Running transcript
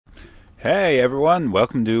Hey everyone,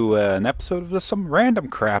 welcome to an episode of just some random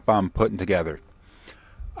crap I'm putting together.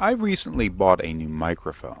 I recently bought a new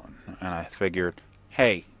microphone, and I figured,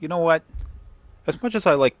 hey, you know what? As much as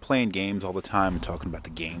I like playing games all the time and talking about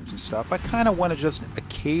the games and stuff, I kind of want to just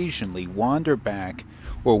occasionally wander back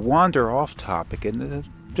or wander off topic and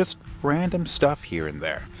just random stuff here and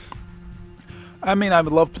there. I mean, I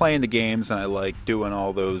love playing the games and I like doing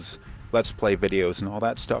all those Let's Play videos and all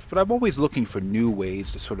that stuff, but I'm always looking for new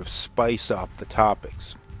ways to sort of spice up the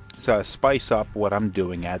topics. To spice up what I'm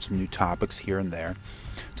doing, add some new topics here and there.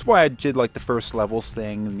 That's why I did like the first levels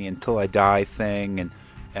thing and the Until I Die thing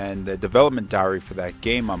and the development diary for that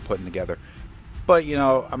game I'm putting together. But, you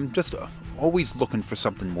know, I'm just always looking for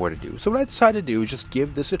something more to do. So what I decided to do is just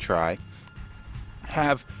give this a try.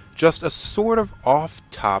 Have just a sort of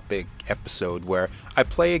off-topic episode where I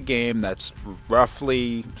play a game that's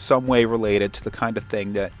roughly some way related to the kind of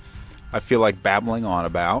thing that I feel like babbling on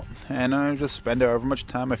about, and I just spend however much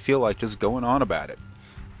time I feel like just going on about it.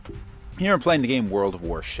 Here I'm playing the game World of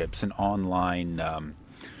Warships, an online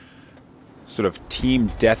sort of team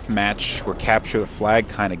deathmatch or capture the flag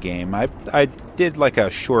kind of game. I did like a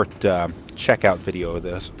short checkout video of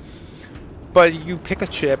this. But you pick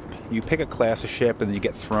a ship, you pick a class of ship, and then you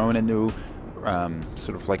get thrown into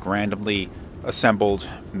sort of like randomly assembled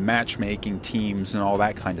matchmaking teams and all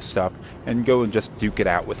that kind of stuff, and go and just duke it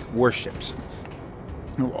out with warships.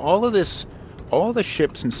 Now, all the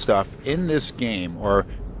ships and stuff in this game are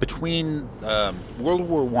between World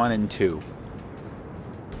War I and II.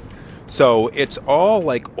 So it's all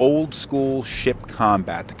like old school ship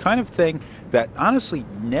combat, the kind of thing that honestly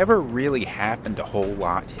never really happened a whole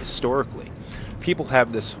lot historically. People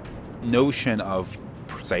have this notion of,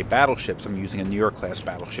 say, battleships. I'm using a New York class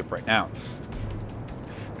battleship right now.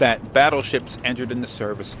 That battleships entered into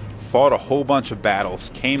service, fought a whole bunch of battles,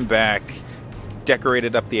 came back,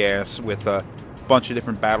 decorated up the ass with a bunch of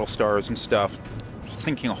different battle stars and stuff,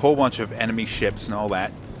 sinking a whole bunch of enemy ships and all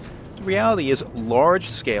that. The reality is,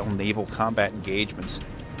 large-scale naval combat engagements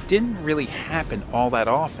didn't really happen all that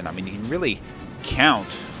often. I mean, you can really count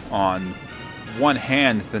on one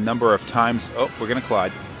hand the number of times... Oh, we're going to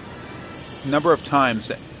collide. Number of times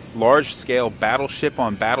that large-scale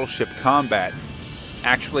battleship-on-battleship combat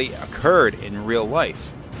actually occurred in real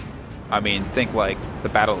life. I mean, think like the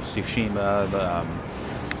Battle of Tsushima,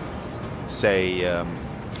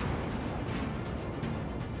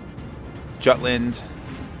 Jutland,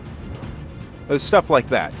 stuff like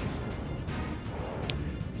that.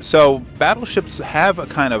 So battleships have a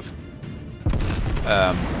kind of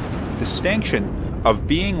distinction of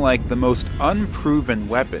being like the most unproven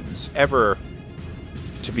weapons ever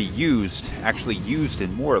to be used, actually used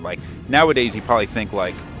in war. Like nowadays you probably think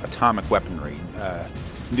like atomic weaponry,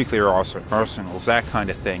 nuclear arsenals, that kind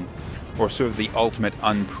of thing, or sort of the ultimate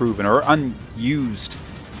unproven or unused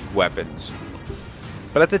weapons.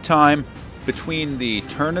 But at the time, between the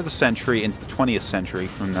turn of the century into the 20th century,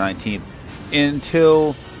 from the 19th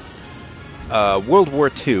until World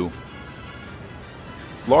War II,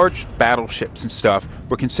 large battleships and stuff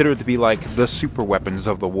were considered to be like the super weapons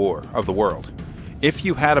of the world. If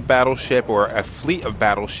you had a battleship or a fleet of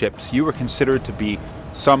battleships, you were considered to be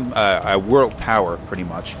a world power, pretty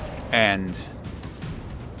much. And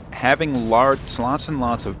having lots and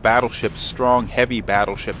lots of battleships, strong, heavy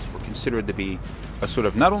battleships, were considered to be a sort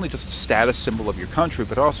of not only just a status symbol of your country,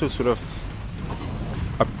 but also sort of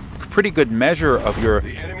a pretty good measure of your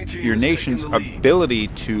nation's ability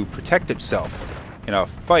to protect itself in a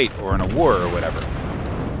fight or in a war or whatever.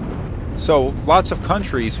 So lots of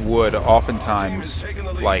countries would oftentimes,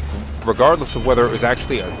 like, regardless of whether it was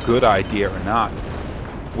actually a good idea or not,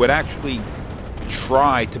 would actually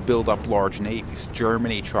try to build up large navies.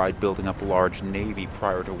 Germany tried building up a large navy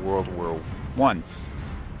prior to World War I.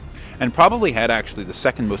 And probably had actually the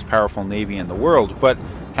second most powerful navy in the world, but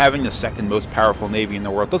having the second most powerful navy in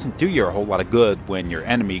the world doesn't do you a whole lot of good when your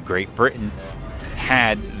enemy, Great Britain,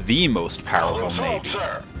 had the most powerful navy.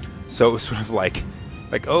 So it was sort of like,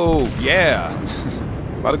 oh yeah,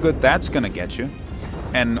 a lot of good that's gonna get you.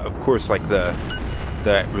 And of course, like the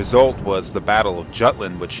result was the Battle of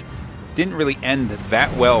Jutland, which didn't really end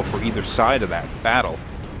that well for either side of that battle.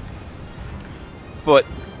 But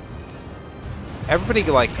everybody,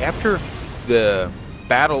 like, after the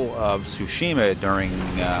Battle of Tsushima during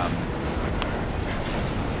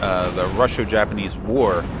the Russo-Japanese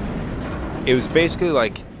War, it was basically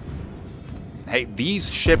like, hey, these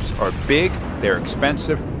ships are big, they're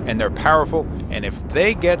expensive, and they're powerful, and if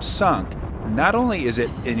they get sunk, not only is it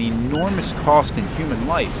an enormous cost in human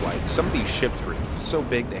life, like some of these ships were so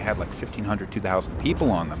big they had like 1,500, 2,000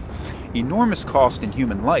 people on them, enormous cost in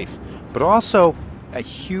human life, but also a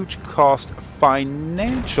huge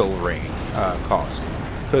financial cost,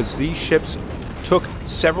 because these ships took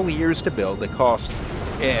several years to build. They cost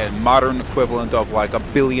a modern equivalent of like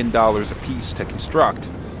 $1 billion a piece to construct,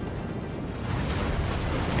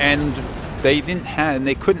 and they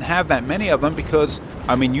couldn't have that many of them because,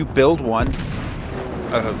 I mean, you build one.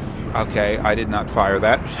 Okay, I did not fire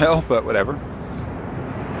that shell, but whatever.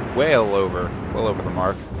 Well over the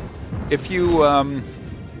mark. If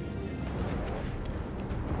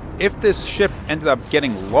this ship ended up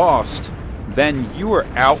getting lost, then you were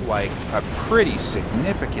out like a pretty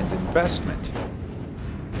significant investment.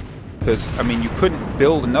 Because, I mean, you couldn't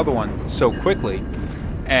build another one so quickly,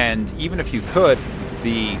 and even if you could,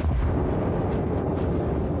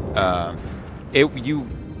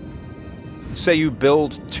 say you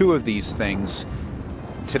build 2 of these things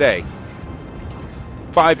today.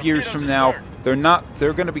 5 years from now,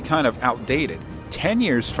 they're going to be kind of outdated. 10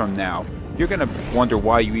 years from now, you're going to wonder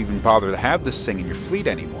why you even bother to have this thing in your fleet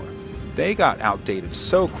anymore. They got outdated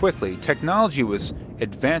so quickly. Technology was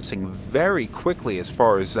advancing very quickly as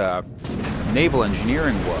far as naval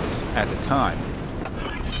engineering was at the time.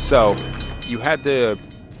 So you had to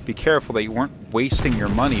be careful that you weren't wasting your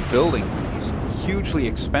money building these hugely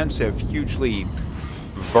expensive, hugely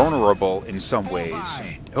vulnerable in some ways.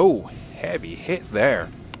 Oh, heavy hit there.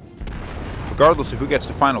 Regardless of who gets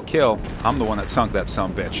the final kill, I'm the one that sunk that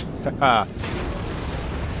sumbitch.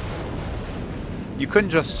 You couldn't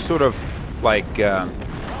just sort of like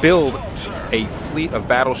build a fleet of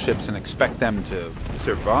battleships and expect them to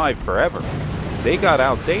survive forever. They got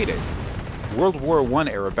outdated. World War I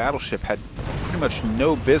era battleship had pretty much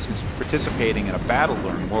no business participating in a battle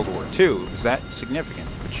during World War II. It was that significant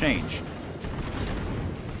of a change.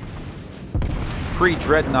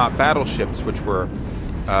 Pre-dreadnought battleships, which were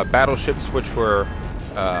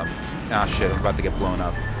shit, I'm about to get blown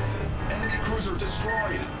up. Enemy cruiser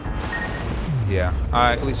destroyed. Yeah,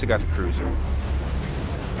 at least I got the cruiser.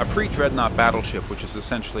 A pre-dreadnought battleship, which is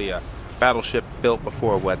essentially a battleship built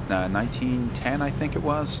before, 1910, I think it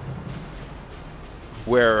was?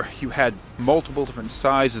 Where you had multiple different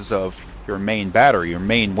sizes of your main battery, your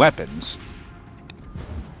main weapons.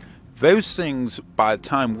 Those things, by the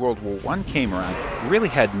time World War I came around, really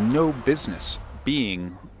had no business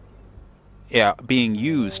being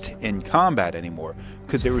used in combat anymore,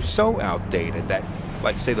 because they were so outdated that,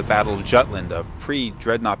 like, say, the Battle of Jutland, a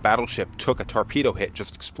pre-dreadnought battleship took a torpedo hit,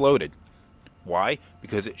 just exploded. Why?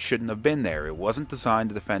 Because it shouldn't have been there. It wasn't designed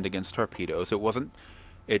to defend against torpedoes.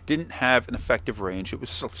 It didn't have an effective range. It was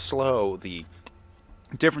so slow. The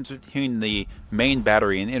difference between the main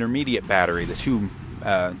battery and intermediate battery, the 2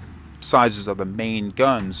 sizes of the main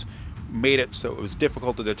guns, made it so it was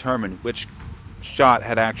difficult to determine which shot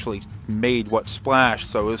had actually made what splash,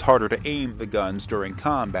 so it was harder to aim the guns during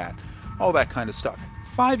combat. All that kind of stuff.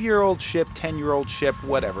 5-year-old ship, 10-year-old ship,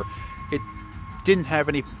 whatever. It didn't have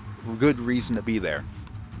any good reason to be there.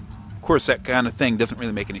 Of course, that kind of thing doesn't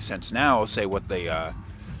really make any sense now. Say what the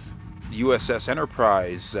USS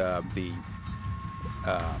Enterprise, the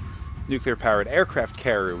nuclear-powered aircraft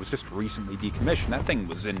carrier, was just recently decommissioned. That thing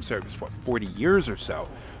was in service, 40 years or so?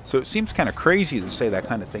 So it seems kind of crazy to say that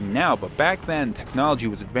kind of thing now, but back then, technology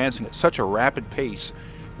was advancing at such a rapid pace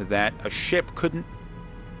that a ship couldn't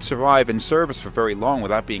survive in service for very long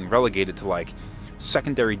without being relegated to, like,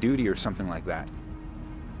 secondary duty or something like that.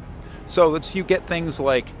 So you get things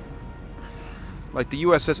like the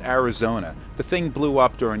USS Arizona. The thing blew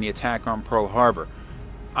up during the attack on Pearl Harbor.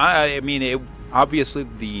 I mean, obviously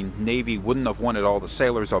the Navy wouldn't have wanted all the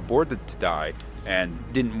sailors on board to die,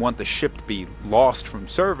 and didn't want the ship to be lost from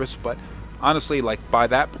service, but honestly, like, by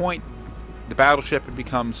that point, the battleship had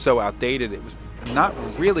become so outdated it was not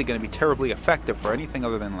really going to be terribly effective for anything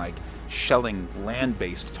other than, like, shelling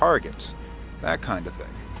land-based targets. That kind of thing.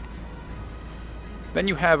 Then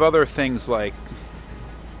you have other things like,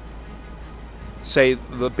 say,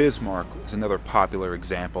 the Bismarck is another popular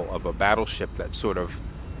example of a battleship that's sort of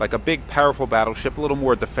like a big, powerful battleship, a little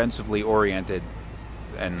more defensively oriented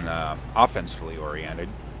and offensively oriented.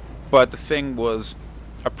 But the thing was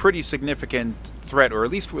a pretty significant threat, or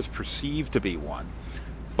at least was perceived to be one.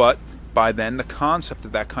 But by then, the concept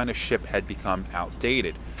of that kind of ship had become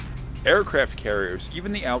outdated. Aircraft carriers,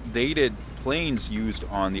 even the outdated planes used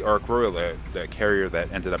on the Ark Royal, the carrier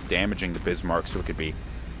that ended up damaging the Bismarck so it could be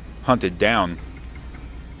hunted down,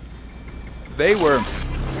 they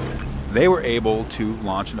were able to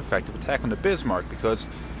launch an effective attack on the Bismarck because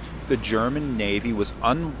the German Navy was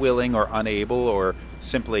unwilling or unable or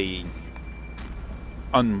simply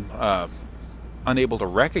unable to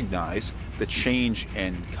recognize the change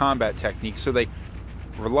in combat techniques, so they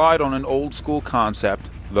relied on an old school concept,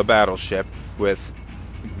 the battleship, with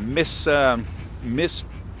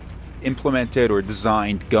implemented or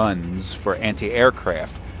designed guns for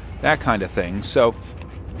anti-aircraft, that kind of thing. So,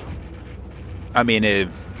 I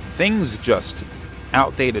mean, things just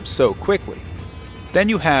outdated so quickly. Then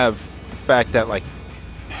you have the fact that, like,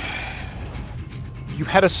 you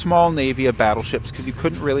had a small navy of battleships because you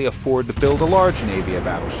couldn't really afford to build a large navy of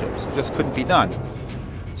battleships. It just couldn't be done.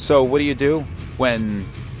 So what do? When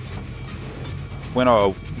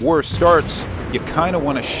a war starts, you kind of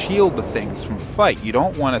want to shield the things from a fight. You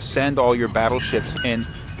don't want to send all your battleships in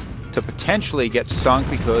to potentially get sunk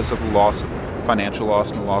because of the loss of financial loss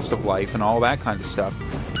and the loss of life and all that kind of stuff.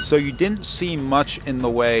 So you didn't see much in the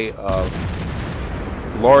way of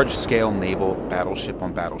large-scale naval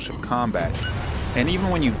battleship-on-battleship combat. And even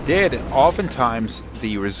when you did, oftentimes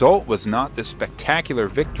the result was not this spectacular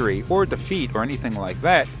victory or defeat or anything like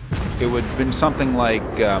that. It would have been something like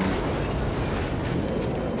I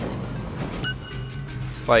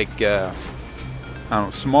don't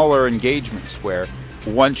know, smaller engagements where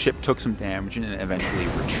one ship took some damage and eventually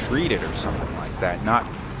retreated or something like that. Not,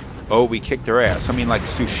 oh, we kicked their ass. I mean, like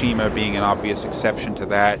Tsushima being an obvious exception to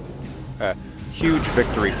that. Huge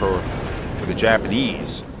victory for the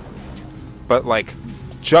Japanese. But like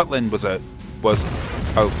Jutland was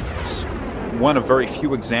one of very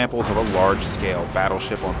few examples of a large-scale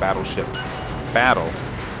battleship-on-battleship battle,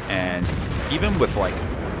 and even with like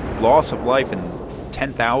loss of life in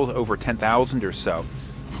over 10,000 or so,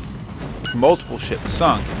 multiple ships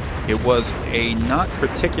sunk, it was a not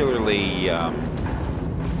particularly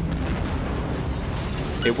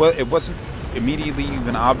it wasn't immediately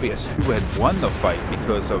even obvious who had won the fight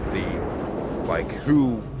because of the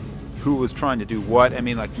who was trying to do what. I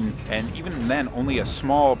mean, like, and even then, only a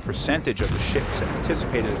small percentage of the ships that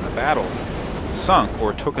participated in the battle sunk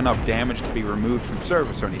or took enough damage to be removed from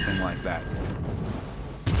service or anything like that.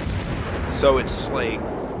 So it's like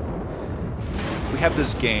we have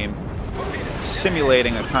this game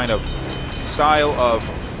simulating a kind of style of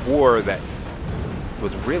war that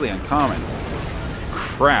was really uncommon.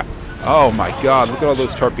 Crap. Oh my god, look at all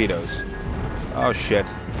those torpedoes. Oh shit.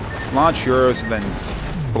 Launch yours and then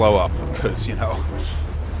blow up, because, you know,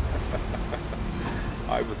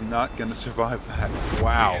 I was not going to survive that.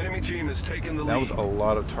 Wow. The enemy team has taken the lead. That was a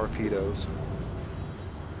lot of torpedoes.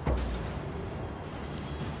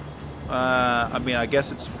 I mean, I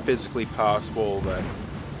guess it's physically possible that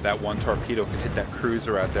that one torpedo could hit that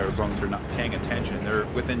cruiser out there as long as they're not paying attention. They're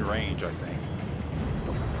within range, I think.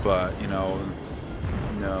 But, you know,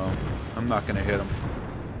 no, I'm not going to hit them.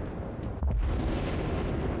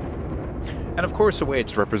 And of course, the way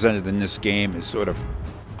it's represented in this game is sort of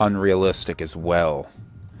unrealistic as well.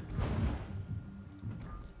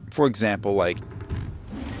 For example, like,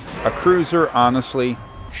 a cruiser, honestly,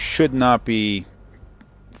 should not be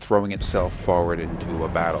throwing itself forward into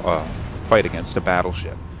a fight against a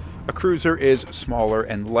battleship. A cruiser is smaller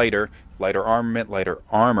and lighter armament, lighter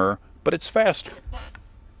armor, but it's faster.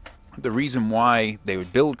 The reason why they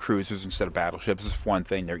would build cruisers instead of battleships is, for one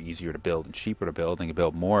thing, they're easier to build and cheaper to build, and you can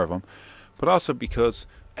build more of them. But also because,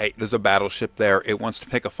 hey, there's a battleship there, it wants to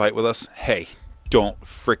pick a fight with us, hey, don't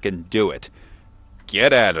frickin' do it.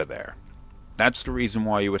 Get out of there. That's the reason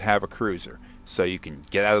why you would have a cruiser, so you can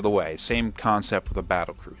get out of the way. Same concept with a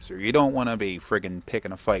battle cruiser. You don't want to be friggin'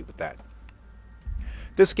 picking a fight with that.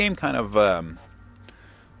 This game kind of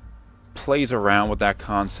plays around with that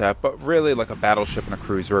concept, but really, like, a battleship and a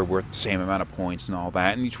cruiser are worth the same amount of points and all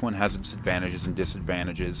that, and each one has its advantages and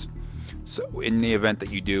disadvantages. So in the event that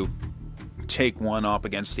you do take one up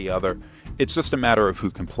against the other, it's just a matter of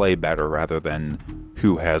who can play better rather than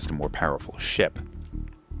who has the more powerful ship.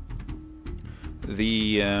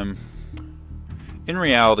 In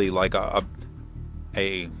reality, like, a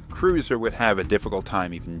cruiser would have a difficult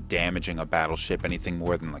time even damaging a battleship, anything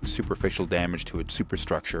more than like superficial damage to its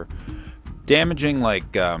superstructure. Damaging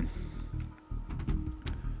like the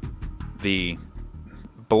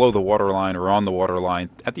below the waterline or on the waterline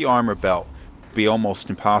at the armor belt would be almost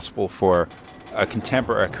impossible for a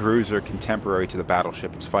cruiser contemporary to the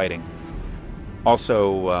battleship it's fighting.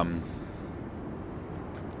 Also,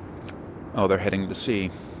 oh, they're heading to C.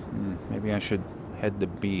 Maybe I should head to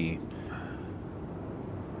B.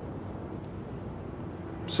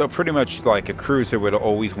 So pretty much, like, a cruiser would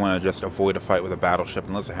always want to just avoid a fight with a battleship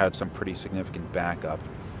unless it had some pretty significant backup.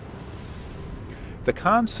 The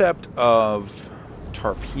concept of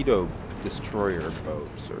torpedo destroyer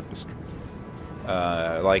boats, or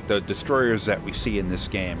like the destroyers that we see in this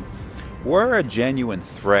game, were a genuine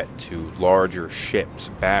threat to larger ships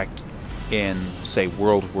back in, say,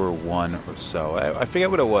 World War I or so. I forget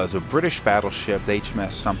what it was, a British battleship, the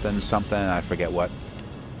HMS something, I forget what.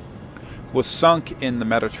 was sunk in the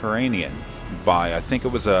Mediterranean by, I think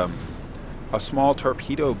it was a small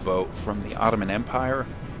torpedo boat from the Ottoman Empire.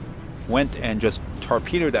 Went and just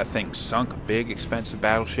torpedoed that thing, sunk a big, expensive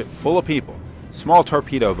battleship full of people. Small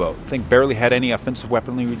torpedo boat. I think barely had any offensive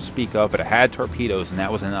weaponry to speak of, but it had torpedoes, and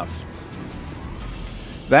that was enough.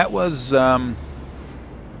 That was a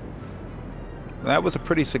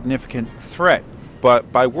pretty significant threat.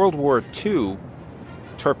 But by World War II,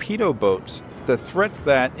 torpedo boats, the threat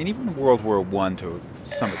that, and even World War I to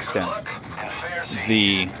some extent,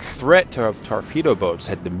 the threat of torpedo boats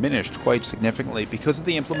had diminished quite significantly because of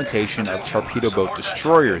the implementation of torpedo boat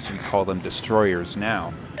destroyers. We call them destroyers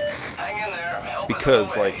now.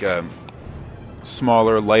 Because, like,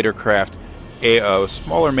 smaller, lighter craft, a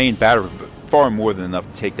smaller main battery, but far more than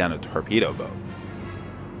enough to take down a torpedo boat.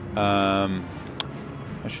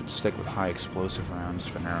 I should stick with high explosive rounds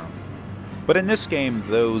for now. But in this game,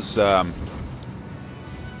 those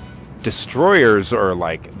destroyers are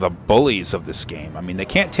like the bullies of this game. I mean, they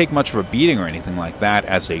can't take much of a beating or anything like that,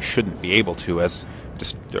 as they shouldn't be able to, as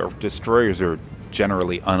destroyers are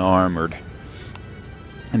generally unarmored.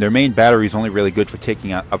 And their main battery is only really good for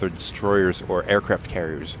taking out other destroyers or aircraft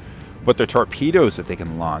carriers. But their torpedoes that they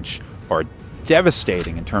can launch are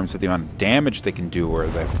devastating in terms of the amount of damage they can do, or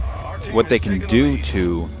what they can do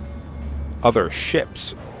to other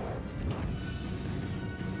ships.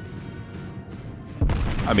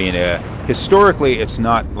 I mean, historically, it's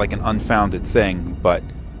not like an unfounded thing, but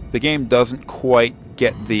the game doesn't quite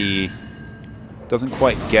get it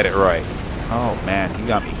right. Oh man, he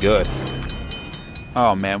got me good.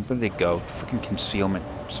 Oh man, where did they go? Freaking concealment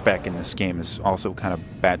spec in this game is also kind of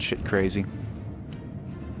batshit crazy.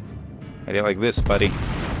 How do you like this, buddy?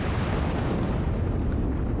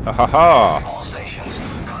 Ha ha ha! All stations,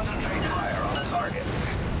 concentrate fire on the target.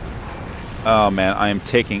 Oh man, I am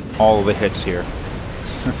taking all the hits here.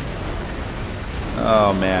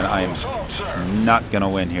 Oh man, I am not gonna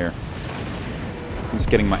win here. I'm just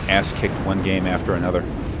getting my ass kicked one game after another.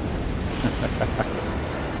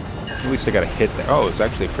 At least I got a hit there. Oh, it was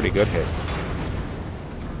actually a pretty good hit.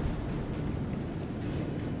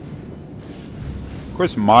 Of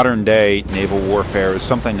course, modern day naval warfare is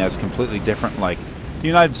something that's completely different. Like, the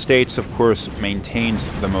United States, of course, maintains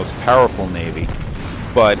the most powerful navy,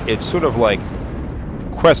 but it's sort of like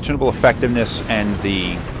questionable effectiveness, and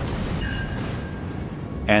the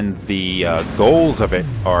goals of it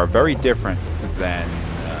are very different than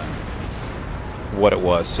what it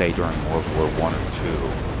was, say, during World War I or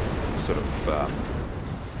II. Sort of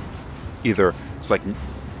either it's like,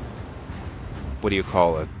 what do you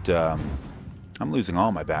call it? I'm losing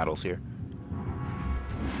all my battles here.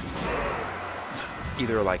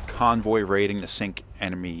 Either like convoy raiding to sink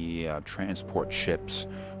enemy transport ships,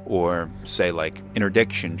 or say like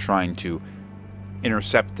interdiction, trying to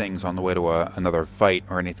intercept things on the way to another fight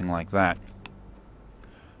or anything like that.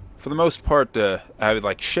 For the most part,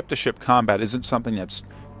 like ship-to-ship combat isn't something that's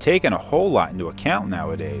taken a whole lot into account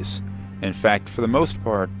nowadays. In fact, for the most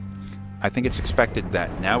part, I think it's expected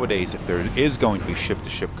that nowadays, if there is going to be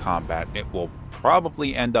ship-to-ship combat, it will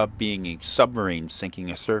probably end up being a submarine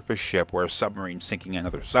sinking a surface ship, or a submarine sinking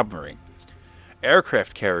another submarine.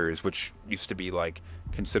 Aircraft carriers, which used to be like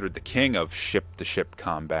considered the king of ship-to-ship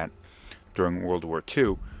combat during World War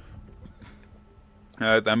II,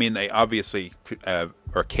 I mean, they obviously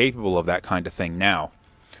are capable of that kind of thing now.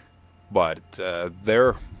 But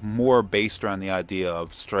they're more based around the idea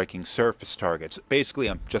of striking surface targets,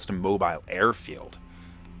 basically just a mobile airfield.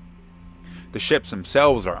 The ships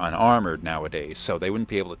themselves are unarmored nowadays, so they wouldn't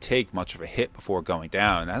be able to take much of a hit before going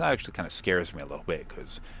down, and that actually kind of scares me a little bit,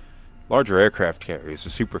 because larger aircraft carriers, the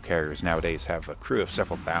supercarriers nowadays, have a crew of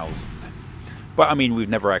several thousand. But, I mean, we've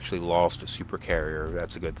never actually lost a supercarrier.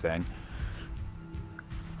 That's a good thing.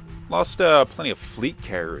 Lost plenty of fleet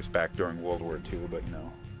carriers back during World War II, but, you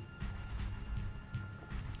know,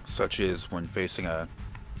 such as when facing a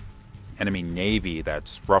enemy navy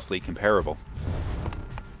that's roughly comparable.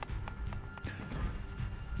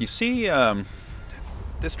 You see,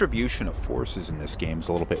 distribution of forces in this game is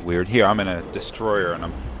a little bit weird. Here, I'm in a destroyer, and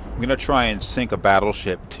I'm going to try and sink a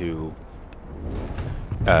battleship to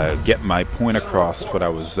get my point across, what I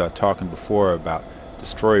was talking before about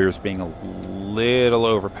destroyers being a little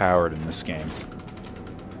overpowered in this game.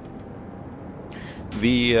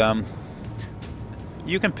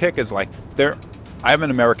 You can pick as like I have an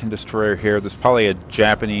American destroyer here. There's probably a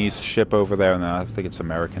Japanese ship over there. No, I think it's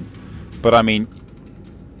American. But I mean,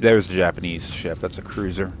 there's a Japanese ship. That's a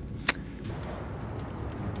cruiser.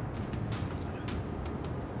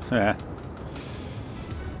 Yeah.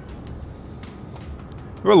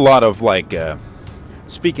 There were a lot of like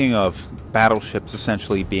speaking of battleships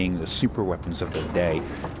essentially being the super weapons of the day,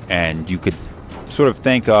 and you could sort of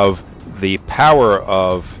think of the power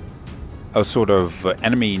of a sort of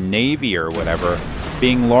enemy navy or whatever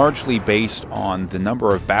being largely based on the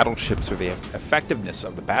number of battleships or the effectiveness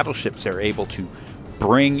of the battleships they're able to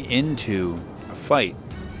bring into a fight.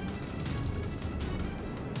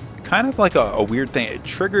 Kind of like a weird thing. It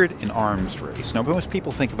triggered an arms race. Now, most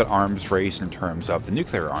people think of an arms race in terms of the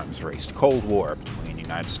nuclear arms race, the Cold War between the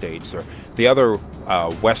United States or the other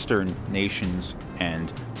Western nations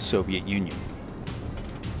and the Soviet Union.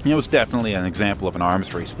 It was definitely an example of an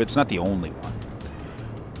arms race, but it's not the only one.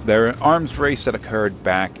 There an arms race that occurred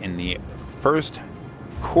back in the first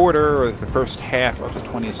quarter or the first half of the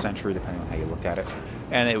 20th century, depending on how you look at it,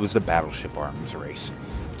 and it was the battleship arms race.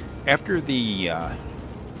 After the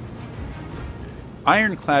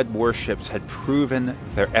ironclad warships had proven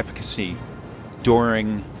their efficacy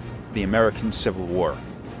during the American Civil War,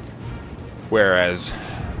 whereas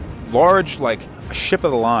large, like a ship of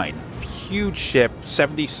the line, huge ship,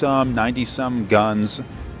 70-some, 90-some guns,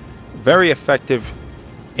 very effective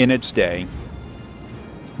in its day,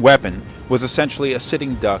 weapon was essentially a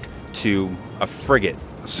sitting duck to a frigate,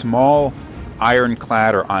 a small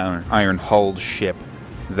ironclad or iron-hulled ship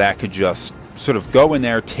that could just sort of go in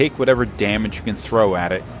there, take whatever damage you can throw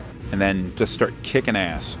at it, and then just start kicking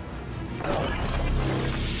ass.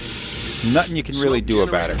 Nothing you can really do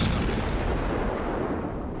about it.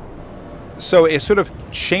 So it sort of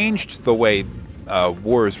changed the way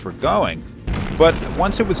wars were going. But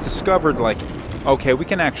once it was discovered, like, okay, we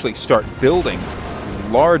can actually start building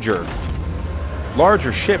larger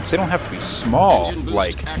ships. They don't have to be small,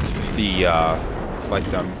 like the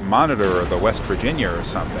Monitor or the West Virginia or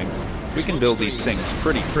something. We can build these things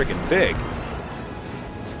pretty friggin' big.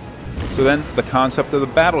 So then the concept of the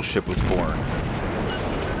battleship was born.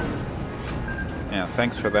 Yeah,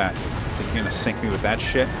 thanks for that. Think you're gonna sink me with that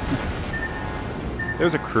shit?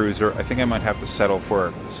 There's a cruiser. I think I might have to settle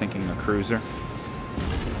for sinking a cruiser.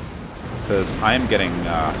 Because I'm getting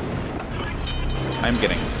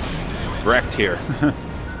wrecked here.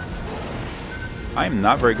 I'm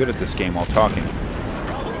not very good at this game while talking.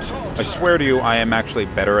 I swear to you, I am actually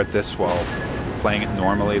better at this while playing it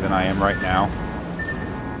normally than I am right now.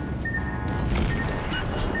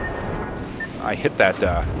 I hit that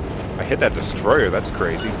destroyer. That's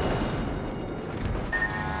crazy.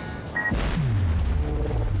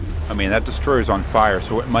 I mean, that destroyer's on fire,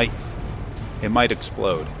 so it might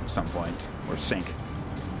explode at some point or sink.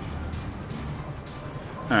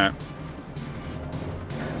 All right.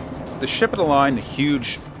 The ship of the line, the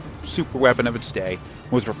huge super weapon of its day,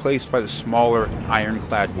 was replaced by the smaller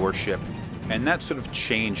ironclad warship, and that sort of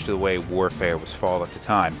changed the way warfare was fought at the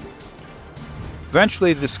time.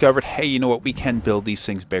 Eventually they discovered, hey, you know what, we can build these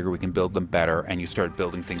things bigger, we can build them better, and you started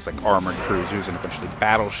building things like armored cruisers and eventually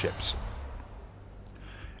battleships.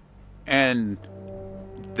 And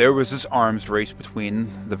there was this arms race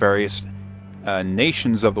between the various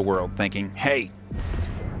nations of the world thinking, hey,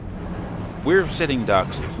 we're sitting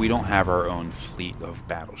ducks if we don't have our own fleet of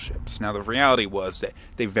battleships. Now, the reality was that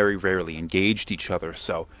they very rarely engaged each other,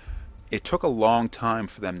 so it took a long time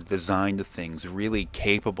for them to design the things really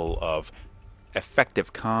capable of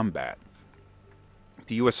effective combat.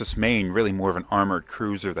 The USS Maine, really more of an armored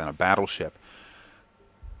cruiser than a battleship,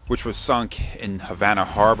 which was sunk in Havana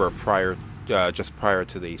Harbor just prior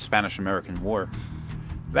to the Spanish-American War.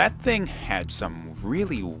 That thing had some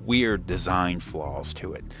really weird design flaws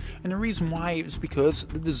to it. And the reason why is because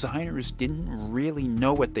the designers didn't really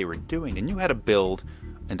know what they were doing. They knew how to build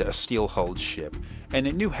a steel-hulled ship, and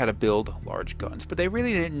they knew how to build large guns, but they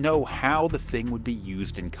really didn't know how the thing would be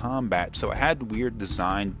used in combat, so it had weird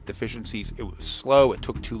design deficiencies. It was slow, it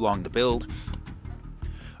took too long to build.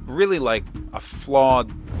 Really like a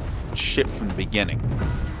flawed ship from the beginning.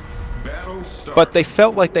 But they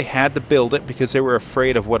felt like they had to build it because they were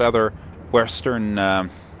afraid of what other Western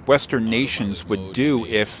nations would do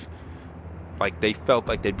if, like, they felt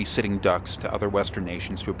like they'd be sitting ducks to other Western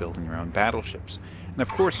nations who were building their own battleships. And of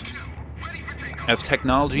course, as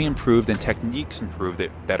technology improved and techniques improved,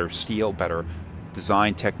 better steel, better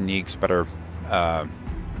design techniques, better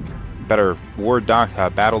battle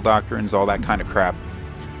doctrines, all that kind of crap,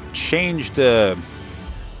 changed them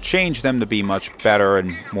to be much better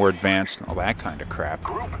and more advanced and all that kind of crap.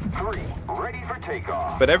 Group 3, ready for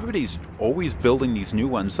takeoff. But everybody's always building these new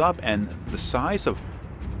ones up, and the size of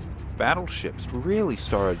battleships really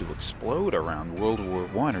started to explode around World War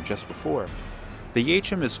I or just before. The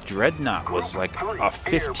HMS Dreadnought was like a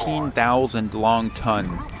 15,000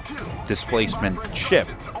 long-ton displacement ship.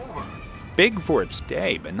 Big for its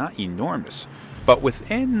day, but not enormous. But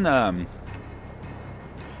within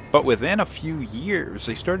But within a few years,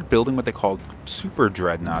 they started building what they called super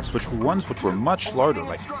dreadnoughts, which were ones which were much larger,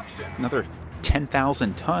 like another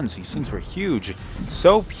 10,000 tons. These things were huge.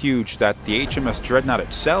 So huge that the HMS Dreadnought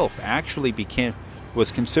itself actually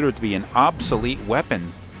was considered to be an obsolete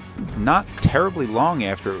weapon not terribly long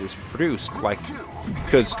after it was produced, like,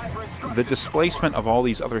 because the displacement of all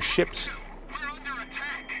these other ships...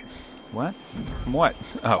 What? From what?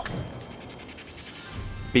 Oh.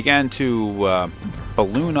 Began to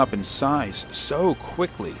balloon up in size so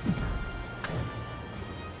quickly.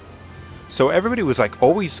 So everybody was like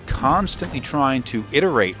always constantly trying to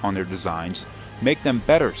iterate on their designs, make them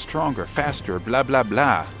better, stronger, faster, blah blah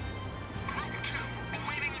blah.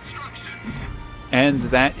 And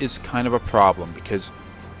that is kind of a problem because,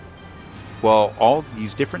 well, all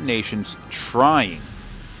these different nations trying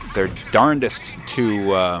their darndest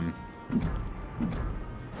to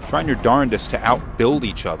outbuild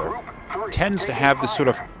each other tends to have this sort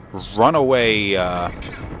of runaway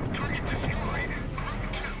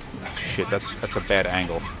shit, that's a bad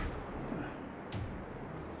angle.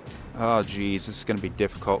 Oh geez, this is gonna be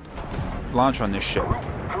difficult. Launch on this ship.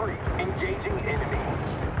 Engaging enemy.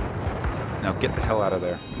 Now get the hell out of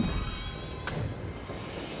there.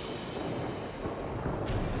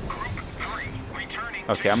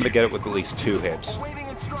 Okay, I'm gonna get it with at least 2 hits.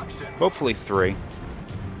 Hopefully 3.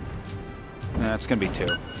 Nah, it's gonna be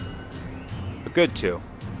 2. A good 2.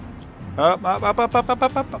 Up, up, up, up, up, up,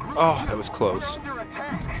 up, up. Oh, that was close.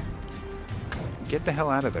 Get the hell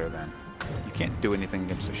out of there, then. You can't do anything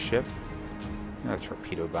against a ship. A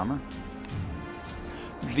torpedo bomber.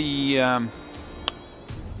 I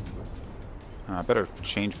better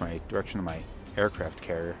change my direction of my aircraft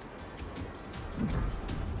carrier.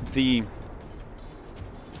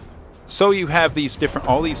 So you have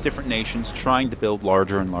all these different nations trying to build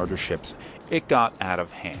larger and larger ships. It got out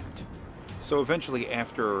of hand. So eventually,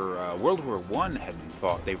 after World War I had been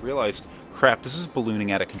fought, they realized, crap, this is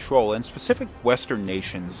ballooning out of control. And specific Western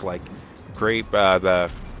nations like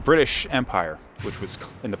the British Empire, which was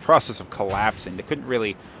in the process of collapsing, they couldn't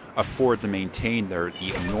really afford to maintain the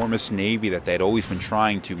enormous navy that they had always been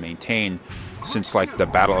trying to maintain since like the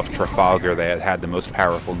Battle of Trafalgar. They had the most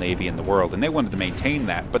powerful navy in the world, and they wanted to maintain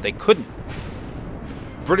that, but they couldn't.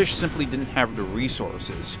 British simply didn't have the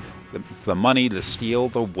resources, the money, the steel,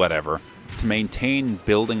 the whatever, to maintain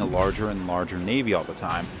building a larger and larger navy all the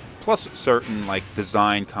time, plus certain like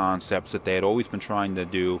design concepts that they had always been trying to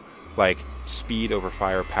do, like speed over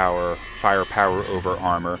firepower, firepower over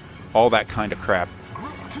armor, all that kind of crap,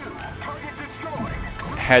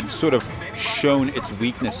 had sort of shown its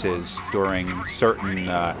weaknesses during certain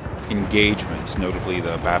engagements, notably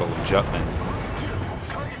the Battle of Jutland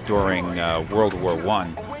during World War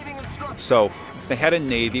I. So they had a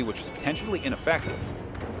navy which was potentially ineffective.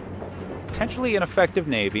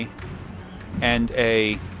 Navy, and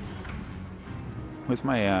a... Where's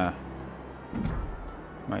my...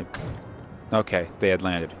 Okay, they had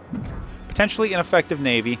landed. Potentially ineffective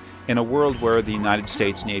navy in a world where the United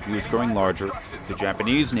States Navy was growing larger, the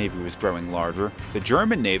Japanese Navy was growing larger, the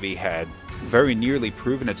German Navy had very nearly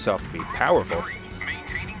proven itself to be powerful,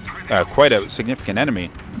 quite a significant enemy,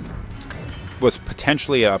 was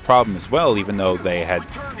potentially a problem as well, even though they had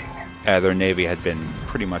their navy had been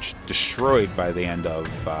pretty much destroyed by the end of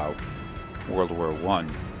World War I.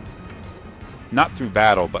 Not through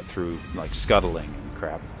battle, but through like scuttling and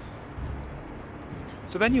crap.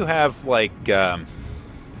 So then you have like the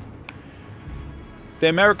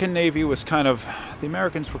American Navy was the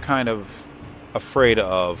Americans were kind of afraid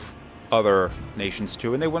of other nations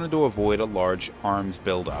too, and they wanted to avoid a large arms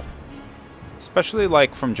buildup, especially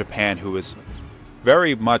like from Japan, who was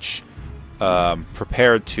very much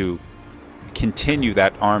prepared to continue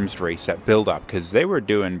that arms race, that buildup, because they were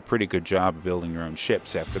doing a pretty good job of building their own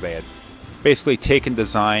ships after they had basically taken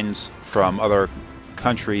designs from other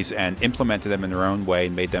countries and implemented them in their own way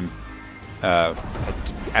and made them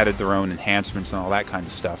added their own enhancements and all that kind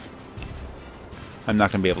of stuff. I'm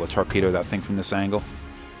not going to be able to torpedo that thing from this angle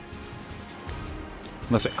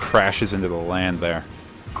unless it crashes into the land there.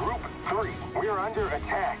 Group 3, we're under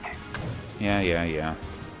attack. Yeah.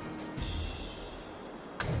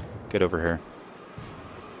 Get over here.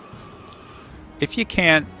 If you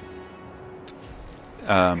can't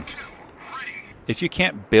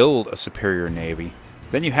build a superior navy,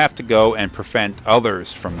 then you have to go and prevent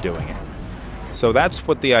others from doing it. So that's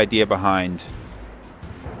what the idea behind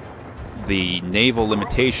the naval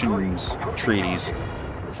limitations treaties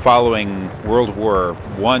following World War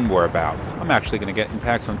I were about. I'm actually going to get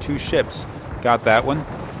impacts on 2 ships. Got that one.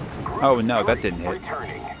 Oh no, that didn't hit.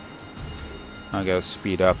 I gotta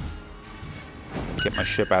speed up. Get my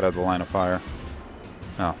ship out of the line of fire.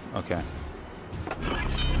 Oh, okay.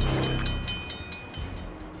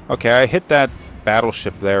 Okay, I hit that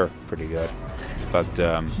battleship there pretty good. But,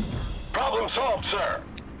 Problem solved, sir.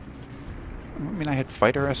 I mean, I had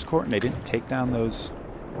fighter escort and they didn't take down those...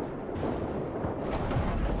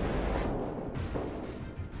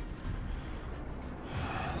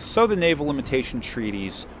 So the naval limitation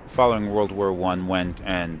treaties following World War I went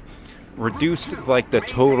and reduced like the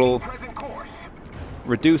total... Present course.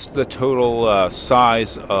 reduced the total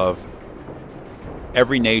size of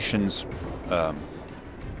every nation's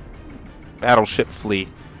battleship fleet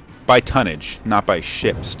by tonnage, not by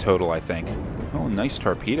ships total, I think. Oh, nice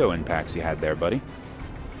torpedo impacts you had there, buddy.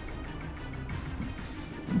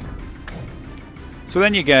 So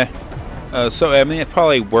then you get... so, I mean, it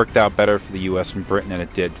probably worked out better for the U.S. and Britain than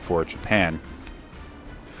it did for Japan.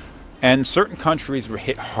 And certain countries were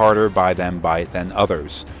hit harder by them than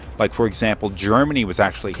others. Like, for example, Germany was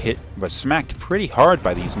actually smacked pretty hard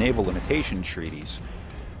by these naval limitation treaties.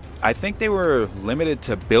 I think they were limited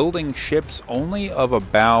to building ships only of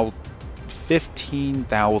about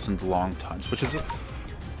 15,000 long tons, which is,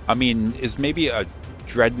 I mean, is maybe a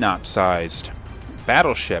dreadnought-sized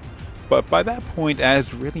battleship, but by that point,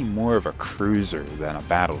 as really more of a cruiser than a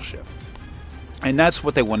battleship. And that's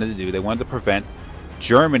what they wanted to do. They wanted to prevent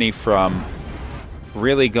Germany from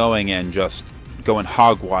really going and just going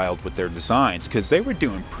hog wild with their designs, because they were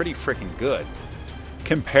doing pretty freaking good.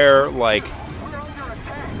 Compare, like,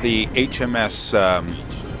 the HMS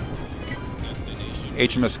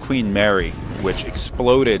Queen Mary, which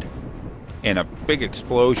exploded in a big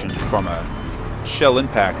explosion from a shell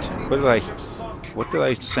impact. What did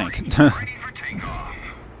I sink?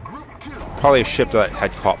 Probably a ship that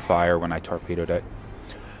had caught fire when I torpedoed it.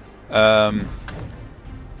 The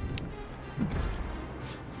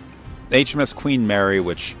HMS Queen Mary,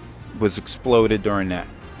 which was exploded during that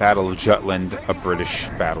Battle of Jutland, a British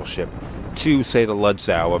battleship. To, say, the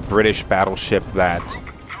Lutzow, a British battleship that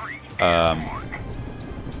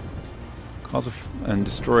caused and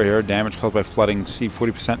destroyed air damage caused by flooding, exceed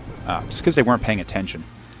 40%. Just because they weren't paying attention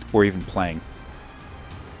or even playing.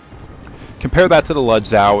 Compare that to the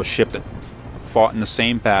Lutzow, a ship that fought in the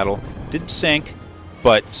same battle, did sink,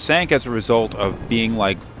 but sank as a result of being,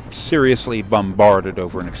 like, seriously bombarded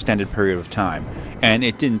over an extended period of time. And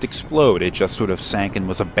it didn't explode, it just sort of sank and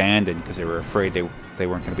was abandoned because they were afraid they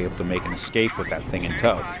weren't going to be able to make an escape with that thing in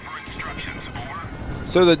tow.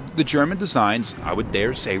 So the German designs, I would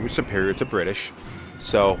dare say, were superior to British.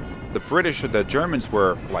 So the Germans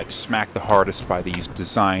were, like, smacked the hardest by these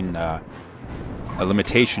design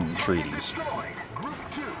limitation treaties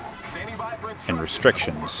and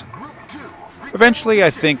restrictions. Eventually, I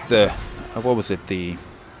think the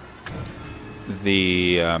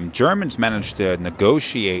Germans managed to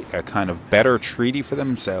negotiate a kind of better treaty for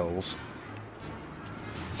themselves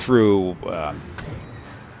through,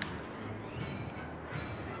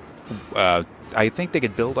 I think they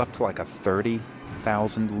could build up to like a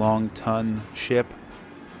 30,000 long ton ship.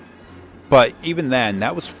 But even then,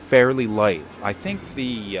 that was fairly light. I think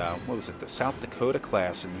the, the South Dakota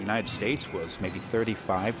class in the United States was maybe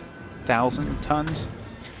 35,000 tons.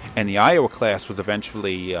 And the Iowa class was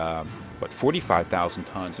eventually, 45,000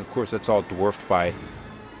 tons. And of course, that's all dwarfed by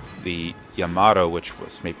the Yamato, which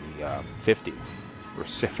was maybe 50 or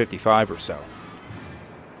 55 or so.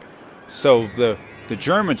 So the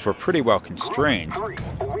Germans were pretty well constrained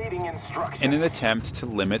in an attempt to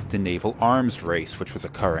limit the naval arms race which was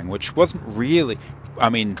occurring, which wasn't really, I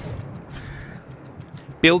mean,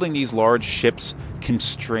 building these large ships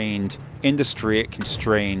constrained industry, it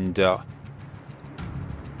constrained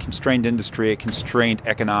industry, it constrained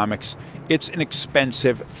economics. It's an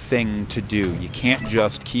expensive thing to do. You can't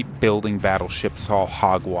just keep building battleships all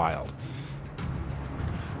hog wild.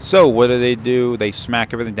 So what do? They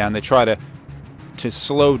smack everything down. They try to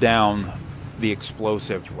slow down the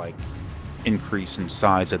explosive, like, increase in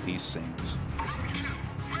size of these things.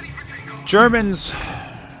 Germans,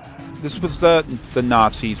 this was the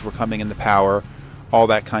Nazis were coming into power, all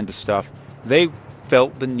that kind of stuff. They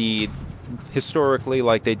felt the need, historically,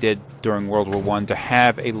 like they did during World War I, to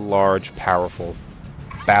have a large, powerful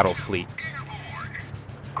battle fleet.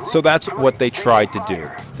 So that's what they tried to do.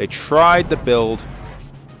 They tried to build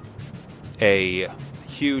a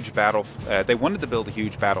huge battle. They wanted to build a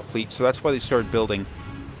huge battle fleet, so that's why they started building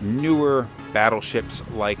newer battleships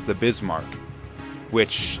like the Bismarck,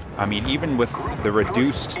 which, I mean, even with the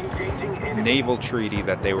reduced naval treaty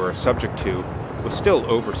that they were subject to, was still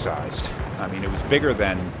oversized. I mean, it was bigger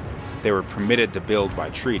than they were permitted to build by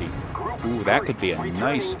treaty. Ooh, that could be a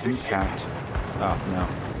nice impact. Oh, no.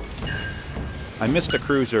 I missed a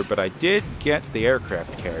cruiser, but I did get the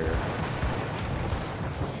aircraft carrier.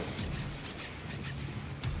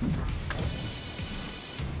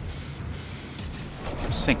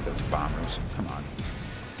 Sink those bombers. Come on.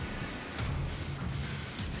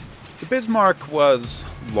 The Bismarck was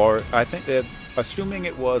large. I think that, assuming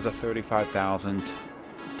it was a 35,000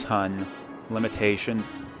 ton limitation,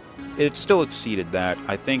 it still exceeded that.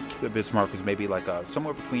 I think the Bismarck was maybe like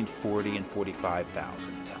somewhere between 40 and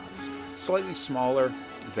 45,000 tons. Slightly smaller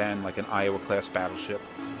than like an Iowa-class battleship.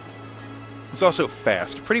 It's also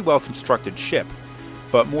fast, a pretty well-constructed ship,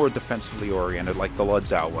 but more defensively oriented like the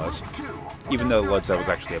Lutzow was. Even though the Lutzow was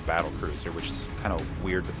actually a battle cruiser, which is kind of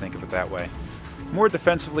weird to think of it that way. More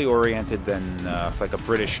defensively oriented than like a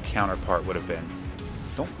British counterpart would have been.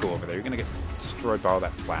 Don't go over there, you're going to get destroyed by all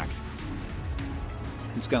that flak.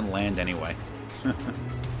 It's going to land anyway. Of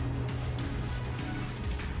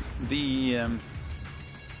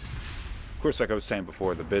course, like I was saying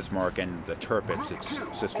before, the Bismarck and the Tirpitz, its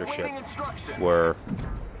sister ship, were...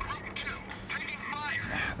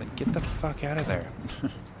 Then get the fuck out of there.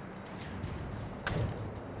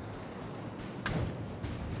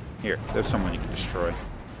 Here, there's someone you can destroy.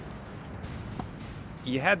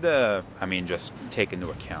 You had to, just take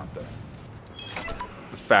into account the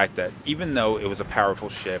fact that even though it was a powerful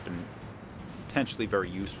ship and potentially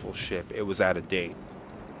very useful ship, it was out of date.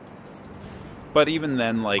 But even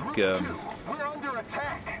then, like, the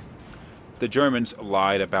Germans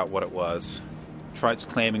lied about what it was, tried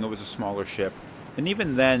claiming it was a smaller ship, and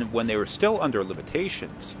even then, when they were still under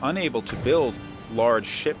limitations, unable to build large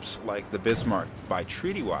ships like the Bismarck by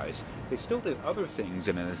treaty-wise, they still did other things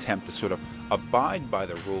in an attempt to sort of abide by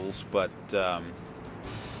the rules, but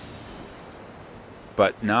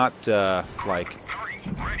not, like,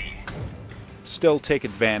 still take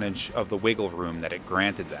advantage of the wiggle room that it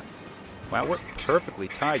granted them. Wow, we're perfectly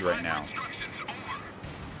tied right now.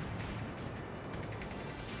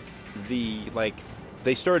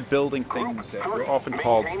 They started building things that were often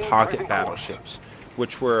called pocket battleships,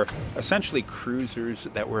 which were essentially cruisers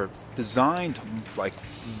that were designed, like,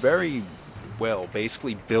 very well,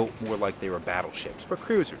 basically built more like they were battleships, but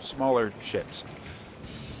cruisers, smaller ships.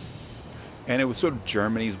 And it was sort of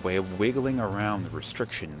Germany's way of wiggling around the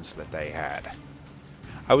restrictions that they had.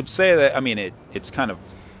 I would say that, it's kind of,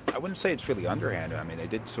 I wouldn't say it's really underhanded. They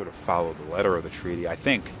did sort of follow the letter of the treaty, I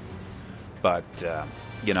think. But,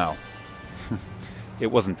 it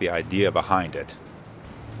wasn't the idea behind it.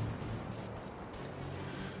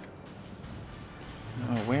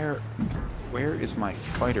 Where is my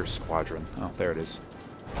fighter squadron? Oh, there it is.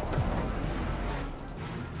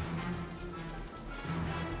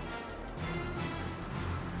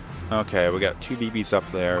 Okay, we got 2 BBs up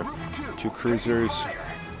there, 2 cruisers.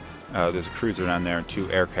 There's a cruiser down there and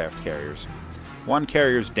 2 aircraft carriers. 1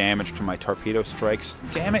 carrier's damaged to my torpedo strikes.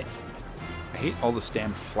 Damn it! I hate all this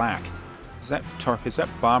damn flak. Is that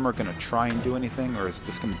bomber gonna try and do anything, or is it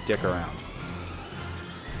just gonna dick around?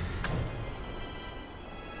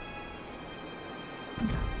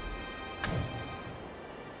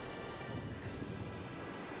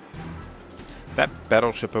 That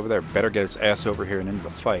battleship over there better get its ass over here and into the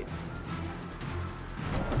fight.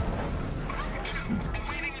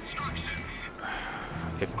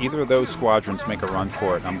 If either of those squadrons make a run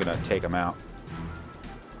for it, I'm going to take them out.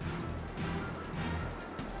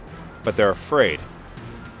 But they're afraid.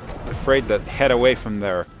 They're afraid to head away from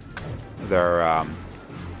their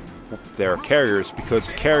carriers, because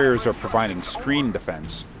the carriers are providing screen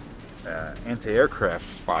defense, anti-aircraft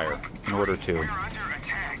fire, in order to...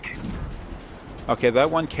 Okay, that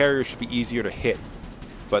one carrier should be easier to hit,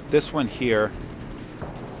 but this one here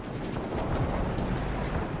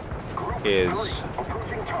is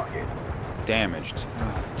damaged.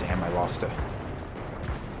 Oh, damn, I lost it.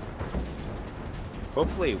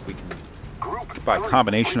 Hopefully we can, by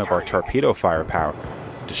combination of our torpedo firepower,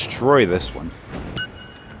 destroy this one.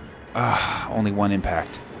 Only 1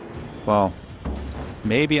 impact. Well,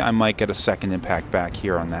 maybe I might get a second impact back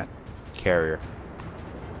here on that carrier.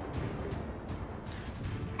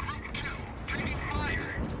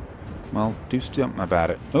 Well, do something about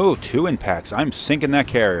it. Oh, 2 impacts. I'm sinking that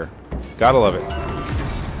carrier. Gotta love it.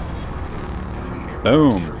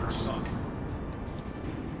 Boom.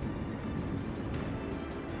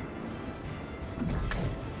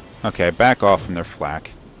 Okay, back off from their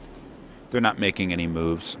flak. They're not making any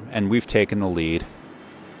moves, and we've taken the lead.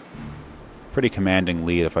 Pretty commanding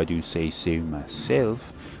lead, if I do say so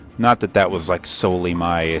myself. Not that that was, like, solely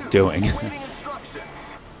my doing. In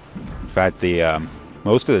fact, the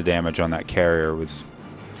most of the damage on that carrier was...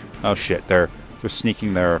 Oh shit, they're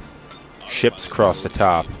sneaking their ships across the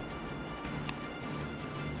top.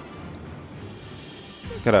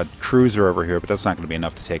 Got a cruiser over here, but that's not going to be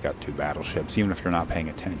enough to take out 2 battleships, even if you're not paying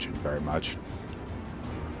attention very much.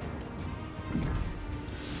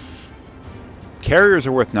 Carriers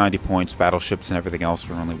are worth 90 points. Battleships and everything else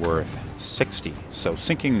are only worth 60. So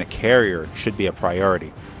sinking the carrier should be a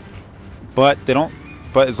priority. But they don't.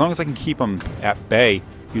 But as long as I can keep them at bay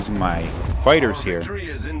using my fighters here, Victory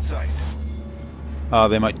is in sight.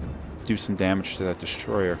 they might do some damage to that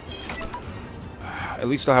destroyer. At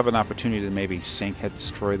least I'll have an opportunity to maybe sink, head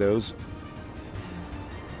destroy those.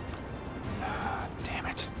 Damn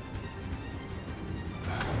it.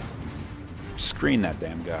 Screen that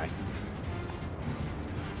damn guy.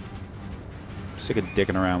 I'm sick of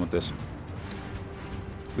dicking around with this.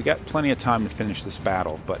 We got plenty of time to finish this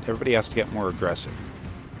battle, but everybody has to get more aggressive.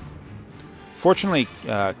 Fortunately,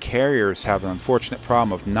 carriers have an unfortunate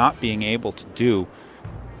problem of not being able to do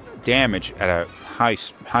damage at a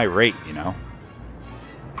high rate, you know.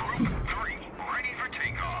 Ready for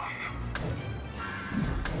takeoff.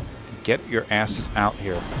 Get your asses out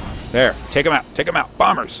here. There, take them out, take them out.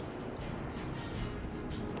 Bombers.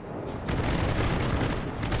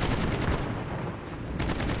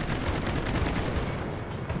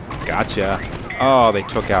 Gotcha. Oh, they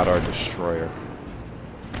took out our destroyer.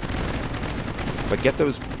 But get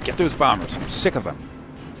those bombers. I'm sick of them.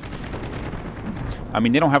 I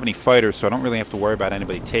mean, they don't have any fighters, so I don't really have to worry about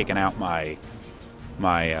anybody taking out my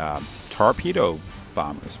torpedo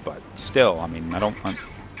bombers. But still, I mean, I don't.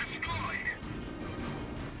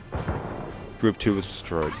 Group 2 was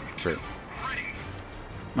destroyed. True.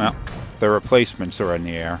 Well, the replacements are in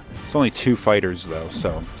the air. It's only 2 fighters, though,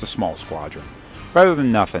 so it's a small squadron. Better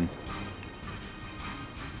than nothing.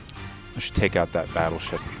 I should take out that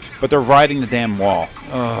battleship. But they're riding the damn wall.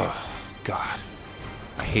 Oh, God.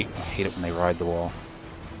 I hate it when they ride the wall.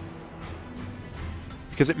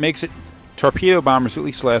 Because it makes it... Torpedo bombers, at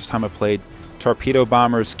least last time I played, torpedo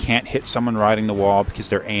bombers can't hit someone riding the wall because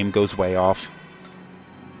their aim goes way off.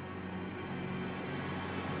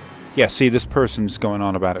 Yeah, see, this person's going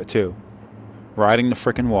on about it too. Riding the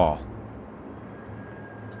frickin' wall.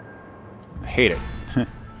 I hate it.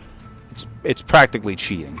 It's practically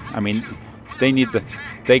cheating. I mean, they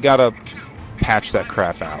gotta patch that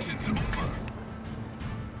crap out.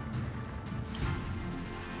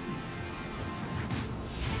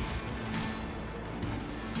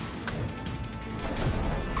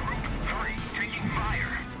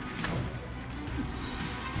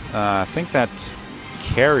 I think that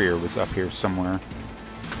carrier was up here somewhere.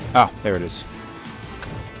 Ah, there it is.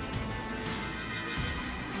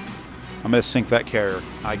 I'm gonna sink that carrier.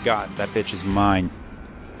 I got that bitch is mine.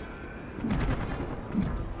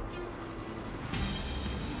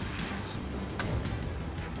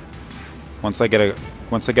 Once I get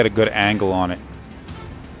a good angle on it.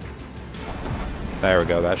 There we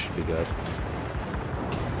go. That should be good.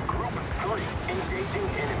 Group 3 engaging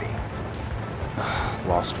enemy.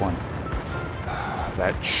 Lost one.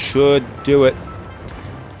 That should do it.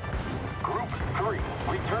 Group 3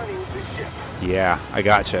 returning to ship. Yeah, I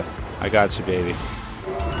gotcha. I gotcha, baby.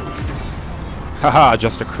 Haha,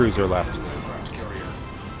 just a cruiser left.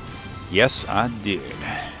 Yes, I did.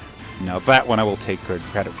 Now that one I will take good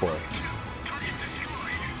credit for. Target destroyed.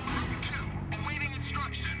 Group 2 awaiting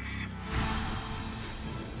instructions.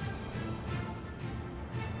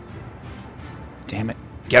 Damn it.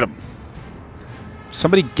 Get him.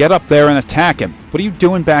 Somebody get up there and attack him. What are you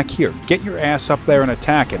doing back here? Get your ass up there and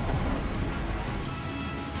attack him.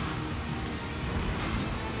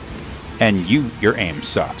 And your aim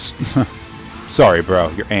sucks. Sorry, bro.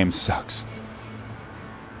 Your aim sucks.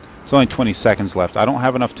 There's only 20 seconds left. I don't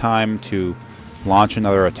have enough time to launch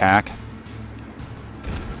another attack.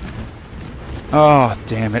 Oh,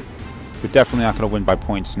 damn it. We're definitely not going to win by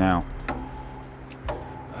points now.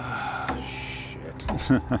 Shit.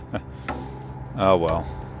 Oh, well.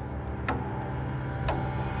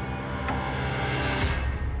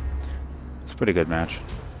 It's a pretty good match.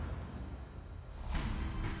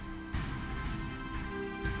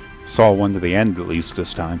 Saw one to the end at least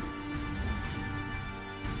this time.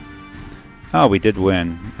 Oh, we did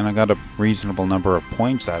win, and I got a reasonable number of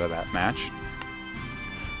points out of that match.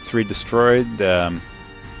 3 destroyed,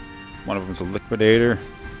 one of them was a liquidator,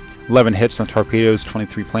 11 hits on torpedoes,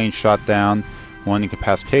 23 planes shot down, 1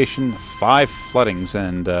 incapacitation, 5 floodings,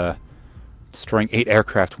 and destroying 8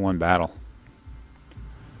 aircraft in one battle.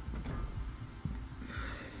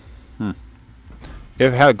 If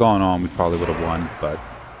it had gone on, we probably would have won, but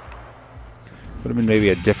would have been maybe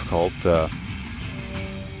a difficult... I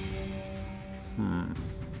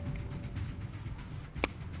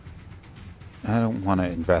don't want to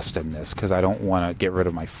invest in this because I don't want to get rid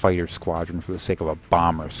of my fighter squadron for the sake of a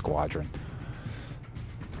bomber squadron.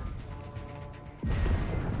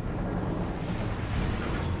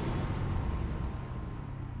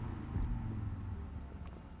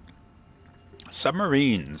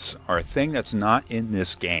 Submarines are a thing that's not in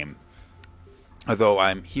this game. Although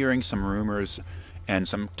I'm hearing some rumors and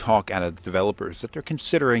some talk out of the developers that they're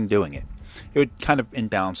considering doing it. It would kind of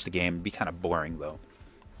imbalance the game. It'd be kind of boring, though.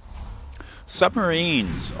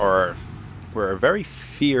 Submarines were a very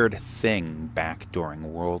feared thing back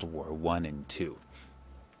during World War I and II.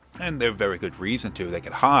 And there's very good reason to. They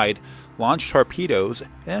could hide, launch torpedoes,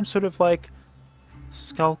 and sort of like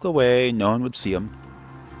skulk away. No one would see them.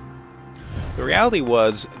 The reality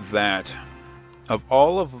was that of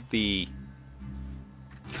all of the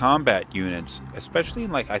combat units, especially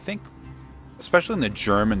in especially in the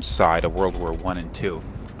German side of World War I and II,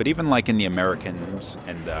 but even like in the Americans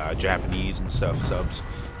and Japanese and stuff,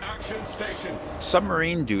 Action station.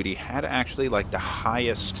 submarine duty had actually like the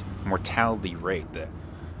highest mortality rate,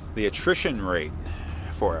 the attrition rate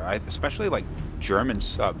for especially like German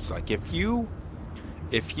subs. Like if you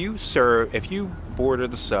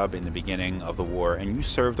boarded the sub in the beginning of the war and you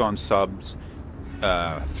served on subs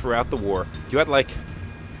throughout the war, you had like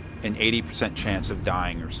an 80% chance of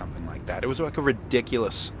dying or something like that. It was like a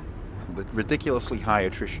ridiculously high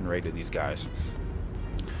attrition rate of these guys.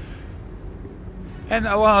 And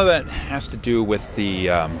a lot of that has to do with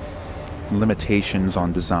the limitations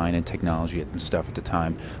on design and technology and stuff at the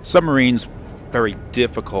time. Submarines, very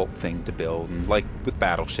difficult thing to build. And like with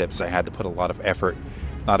battleships, I had to put a lot of effort,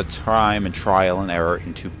 a lot of time and trial and error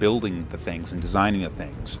into building the things and designing the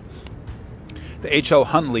things. The H.L.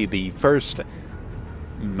 Huntley, the first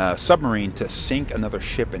submarine to sink another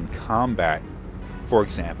ship in combat, for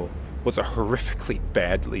example, was a horrifically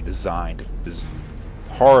badly designed,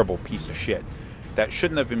 horrible piece of shit that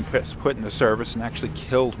shouldn't have been put into service and actually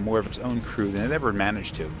killed more of its own crew than it ever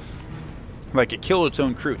managed to. Like, it killed its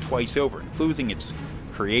own crew twice over, including its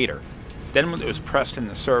creator. Then when it was pressed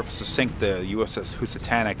into service to sink the USS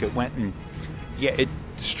Housatonic, it went and, it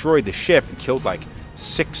destroyed the ship and killed like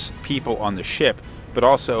 6 people on the ship, but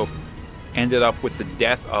also ended up with the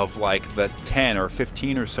death of like the 10 or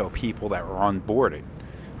 15 or so people that were on board it.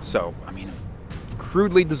 So, I mean,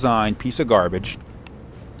 crudely designed piece of garbage,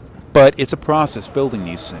 but it's a process building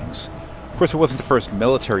these things. Of course, it wasn't the first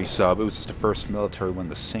military sub, it was just the first military one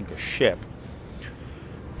to sink a ship.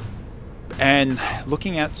 And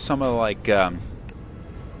looking at some of like the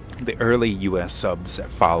early US subs that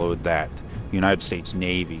followed that, United States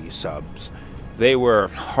Navy subs, they were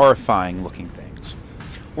horrifying looking things.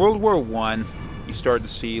 World War I, you started to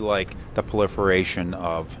see like the proliferation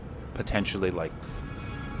of potentially like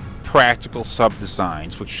practical sub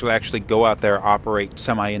designs, which should actually go out there, operate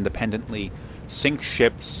semi-independently, sink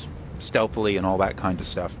ships stealthily and all that kind of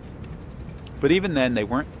stuff. But even then, they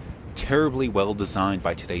weren't terribly well designed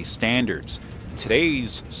by today's standards.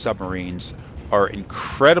 Today's submarines are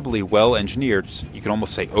incredibly well engineered. You can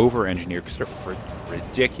almost say over engineered because they're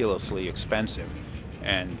ridiculously expensive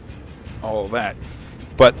and all that.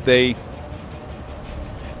 But they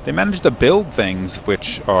managed to build things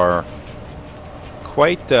which are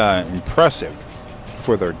quite impressive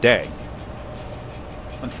for their day.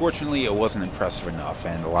 Unfortunately, it wasn't impressive enough,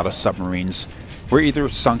 and a lot of submarines were either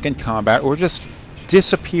sunk in combat or just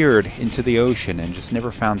disappeared into the ocean and just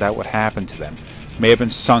never found out what happened to them. May have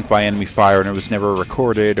been sunk by enemy fire and it was never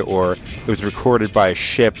recorded, or it was recorded by a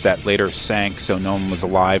ship that later sank so no one was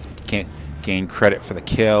alive, can't gain credit for the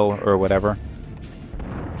kill or whatever.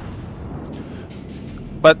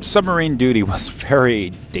 But submarine duty was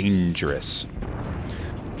very dangerous.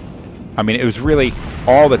 I mean, it was really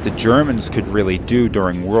all that the Germans could really do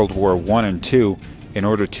during World War I and II in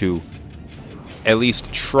order to at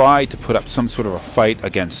least try to put up some sort of a fight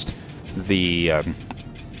against the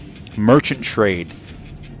merchant trade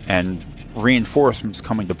and reinforcements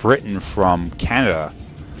coming to Britain from Canada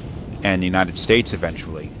and the United States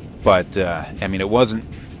eventually. But I mean, it wasn't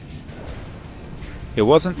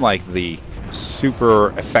like the super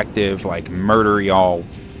effective, like murdery all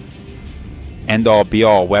end all be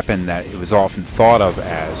all weapon that it was often thought of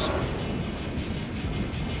as.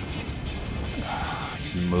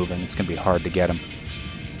 He's moving. It's gonna be hard to get him.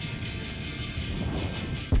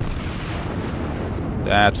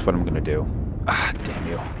 That's what I'm gonna do. Ah, damn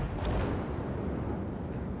you.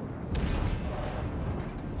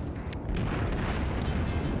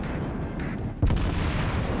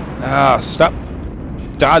 Ah, stop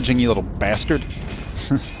dodging, you little bastard.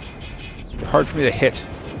 Hard for me to hit.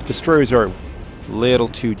 Destroyers are a little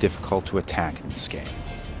too difficult to attack in this game.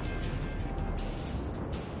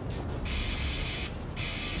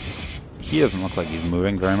 He doesn't look like he's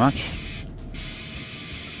moving very much.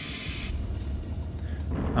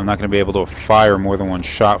 I'm not going to be able to fire more than one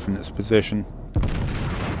shot from this position,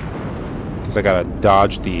 because I got to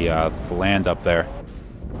dodge the land up there.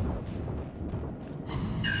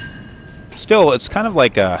 still, it's kind of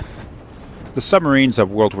like the submarines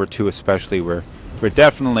of World War II especially were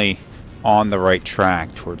definitely on the right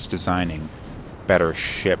track towards designing better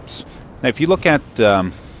ships. Now, if you look at...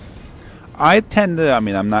 I tend to... I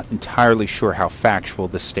mean, I'm not entirely sure how factual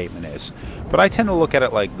this statement is, but I tend to look at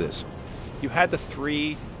it like this. You had the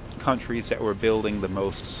three countries that were building the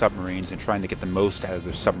most submarines and trying to get the most out of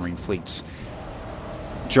their submarine fleets.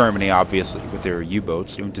 Germany, obviously, with their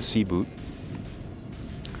U-boats, doing to sea boot.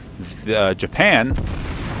 Japan,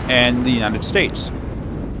 and the United States.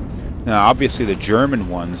 Now, obviously, the German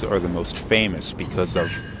ones are the most famous because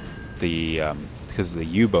of the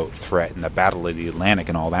U-boat threat and the Battle of the Atlantic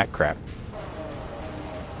and all that crap.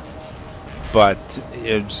 But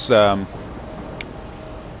it's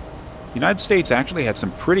United States actually had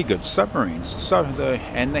some pretty good submarines. The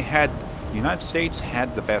United States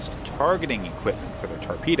had the best targeting equipment for their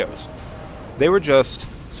torpedoes. They were just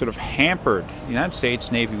sort of hampered. The United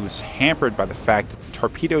States Navy was hampered by the fact that the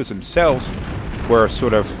torpedoes themselves were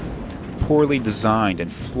sort of poorly designed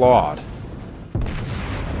and flawed.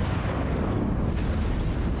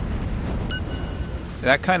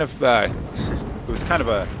 That kind of it was kind of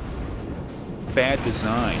a bad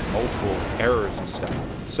design, multiple errors and stuff.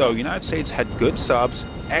 So United States had good subs,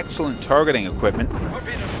 excellent targeting equipment,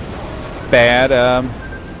 bad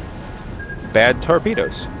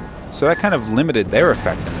torpedoes. So that kind of limited their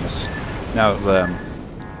effectiveness. Now,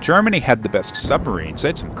 Germany had the best submarines. They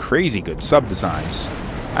had some crazy good sub designs.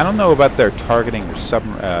 I don't know about their targeting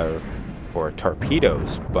or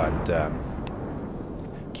torpedoes, but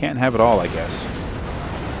can't have it all, I guess.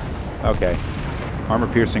 Okay.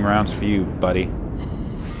 Armor-piercing rounds for you, buddy.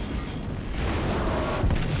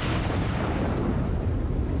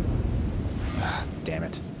 Damn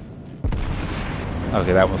it.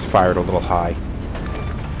 Okay, that was fired a little high.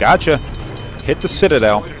 Gotcha. Hit the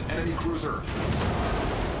Citadel.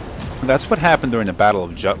 That's what happened during the Battle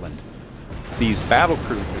of Jutland. These battle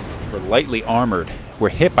cruisers were lightly armored, were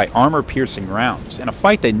hit by armor-piercing rounds in a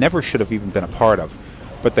fight they never should have even been a part of.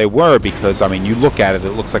 But they were because, I mean, you look at it,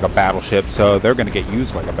 it looks like a battleship, so they're going to get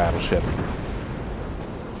used like a battleship.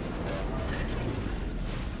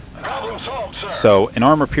 Problem solved, sir. So an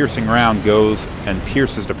armor-piercing round goes and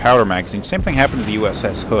pierces the powder magazine. Same thing happened to the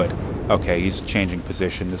USS Hood. Okay, he's changing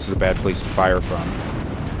position. This is a bad place to fire from.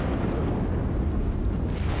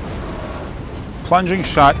 Plunging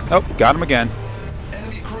shot. Oh, got him again.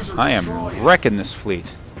 I am wrecking this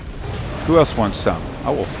fleet. Who else wants some?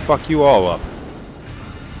 I will fuck you all up.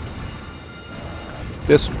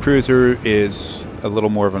 This cruiser is a little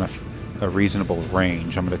more of a reasonable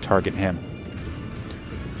range. I'm going to target him.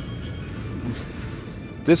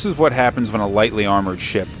 This is what happens when a lightly armored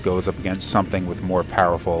ship goes up against something with more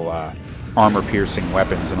powerful armor-piercing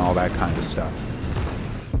weapons and all that kind of stuff.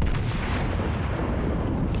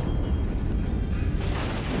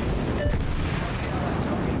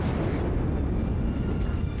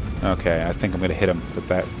 Okay, I think I'm going to hit him with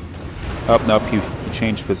that. Oh, nope, he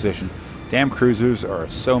changed position. Damn cruisers are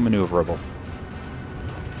so maneuverable.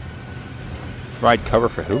 Provide cover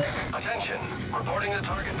for who? Attention. Reporting the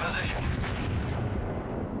target position.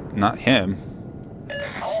 Not him.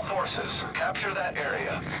 All forces, capture that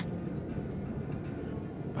area.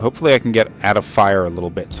 Hopefully I can get out of fire a little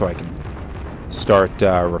bit so I can start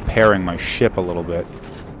repairing my ship a little bit.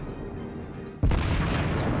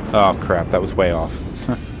 Oh crap, that was way off.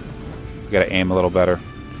 We gotta aim a little better.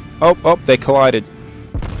 Oh, they collided.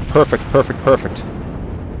 Perfect, perfect, perfect.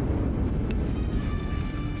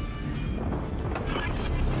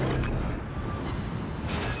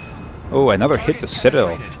 Oh, another hit the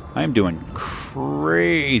Citadel. I am doing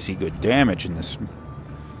crazy good damage in this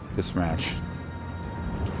match.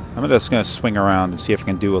 I'm just going to swing around and see if I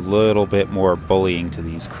can do a little bit more bullying to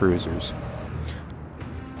these cruisers.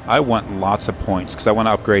 I want lots of points because I want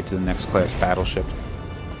to upgrade to the next class battleship.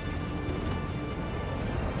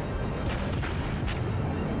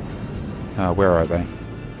 Where are they?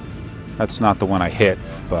 That's not the one I hit,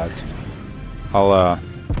 but I'll,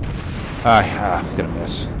 I'm gonna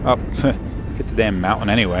miss. Oh, hit the damn mountain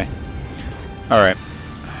anyway. Alright.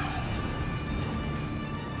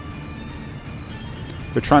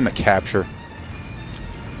 They're trying to capture.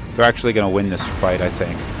 They're actually gonna win this fight, I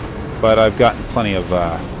think. But I've gotten plenty of,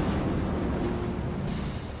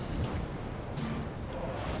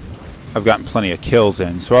 kills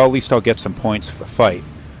in, so at least I'll get some points for the fight.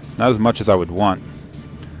 Not as much as I would want.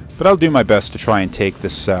 But I'll do my best to try and take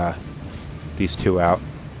this, these two out.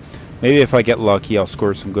 Maybe if I get lucky, I'll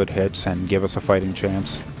score some good hits and give us a fighting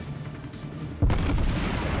chance.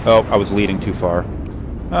 Oh, I was leading too far.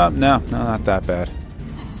 No, not that bad.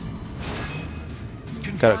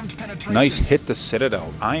 Got a nice hit the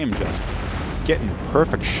Citadel. I am just getting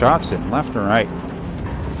perfect shots in left and right.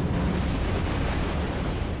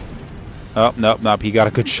 Oh, nope, nope. He got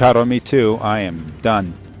a good shot on me, too. I am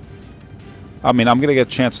done. I mean, I'm going to get a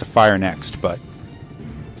chance to fire next, but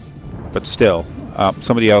still.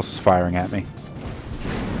 Somebody else is firing at me.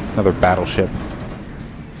 Another battleship.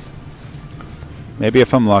 Maybe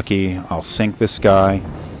if I'm lucky, I'll sink this guy.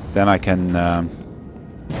 Then I can...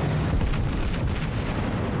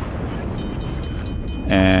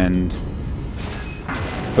 and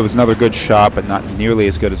it was another good shot, but not nearly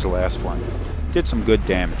as good as the last one. Did some good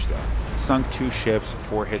damage, though. Sunk 2 ships,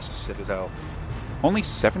 4 hits to Citadel. Only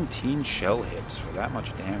 17 shell hits for that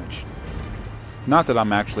much damage. Not that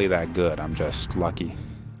I'm actually that good, I'm just lucky.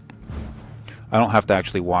 I don't have to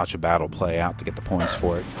actually watch a battle play out to get the points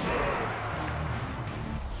for it.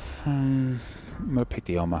 I'm gonna pick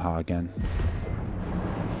the Omaha again.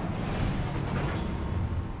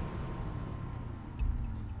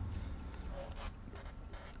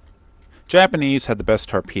 Japanese had the best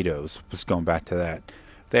torpedoes, just going back to that.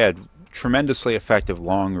 They had tremendously effective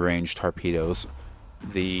long-range torpedoes.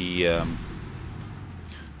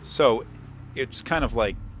 So it's kind of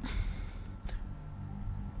like,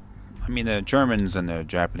 I mean, the Germans and the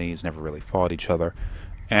Japanese never really fought each other,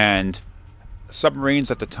 and submarines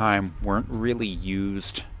at the time weren't really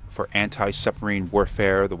used for anti-submarine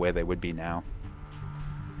warfare the way they would be now.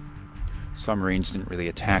 Submarines didn't really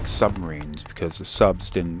attack submarines because the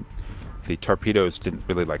torpedoes didn't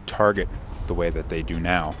really like target the way that they do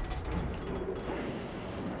now.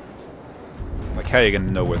 Like, how are you going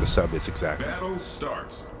to know where the sub is exactly? Battle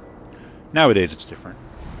starts. Nowadays, it's different.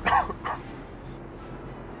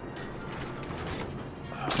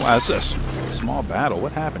 Wow, this is a small battle.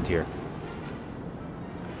 What happened here?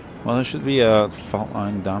 Well, there should be a fault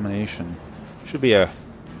line domination. Should be a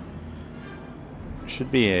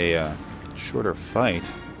shorter fight.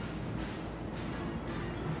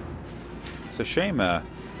 It's a shame.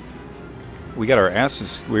 We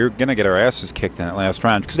were gonna get our asses kicked in that last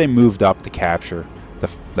round because they moved up the capture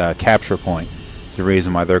point. It's the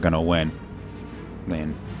reason why they're gonna win.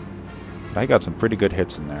 Man, I got some pretty good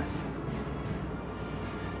hits in there.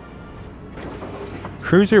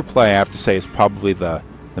 Cruiser play, I have to say, is probably the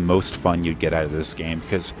most fun you'd get out of this game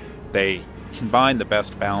because they combine the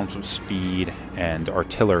best balance of speed and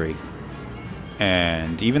artillery,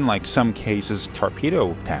 and even like some cases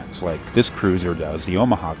torpedo attacks, like this cruiser does, the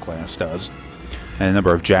Omaha class does, and a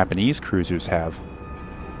number of Japanese cruisers have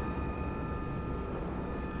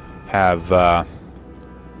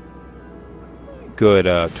good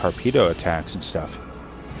torpedo attacks and stuff,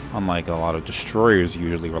 unlike a lot of destroyers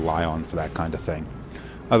usually rely on for that kind of thing.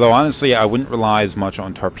 Although, honestly, I wouldn't rely as much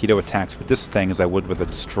on torpedo attacks with this thing as I would with a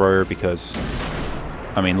destroyer because,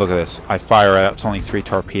 I mean, look at this. I fire out, it's only 3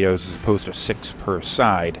 torpedoes as opposed to 6 per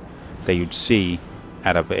side that you'd see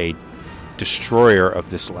out of a destroyer of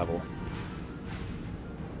this level.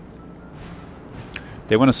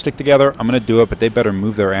 They want to stick together, I'm going to do it, but they better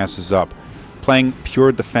move their asses up. Playing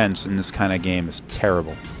pure defense in this kind of game is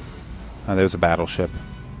terrible. There's a battleship.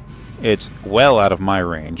 It's well out of my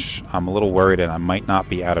range. I'm a little worried and I might not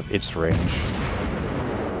be out of its range.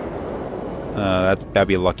 That'd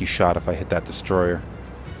be a lucky shot if I hit that destroyer.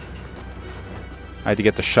 I had to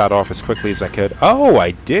get the shot off as quickly as I could. Oh, I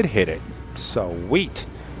did hit it. Sweet.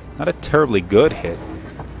 Not a terribly good hit.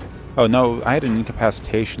 Oh no, I had an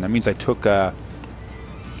incapacitation. That means I took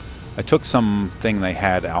something they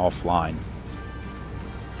had offline.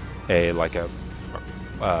 Like a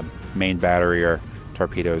main battery or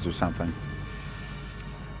torpedoes or something.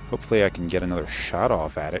 Hopefully I can get another shot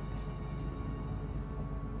off at it.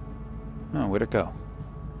 Oh, where'd it go?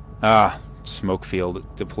 Ah, smoke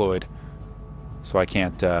field deployed. So I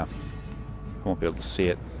can't, I won't be able to see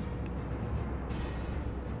it.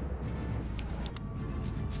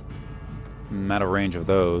 I'm out of range of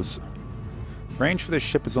those. Range for this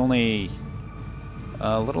ship is only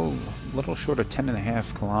a little short of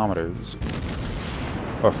 10.5 kilometers.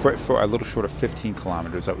 Or for a little short of 15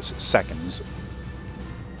 kilometers. That was seconds.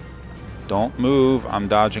 Don't move. I'm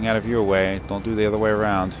dodging out of your way. Don't do the other way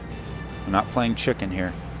around. I'm not playing chicken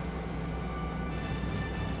here.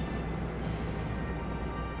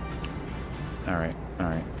 Alright,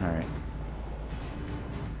 alright, alright.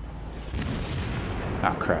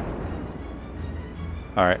 Ah, crap.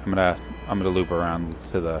 Alright, I'm gonna loop around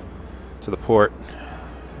to the port.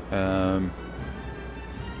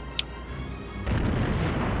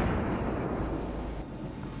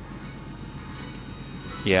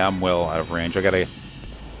 Yeah, I'm well out of range. I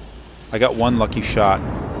got one lucky shot,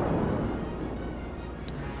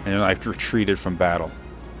 and then I've retreated from battle.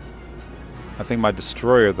 I think my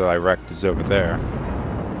destroyer that I wrecked is over there.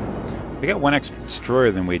 They got one extra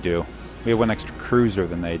destroyer than we do. We have one extra cruiser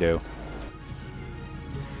than they do.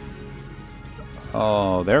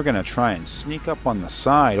 Oh, they're going to try and sneak up on the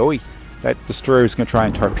side. Oh, that destroyer's going to try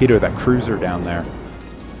and torpedo that cruiser down there.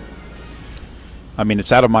 I mean,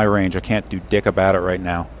 it's out of my range. I can't do dick about it right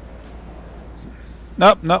now.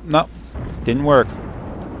 Nope, nope, nope. Didn't work.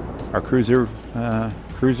 Our cruiser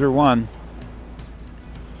won.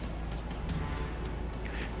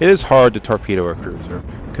 It is hard to torpedo a cruiser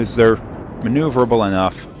because they're maneuverable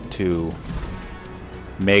enough to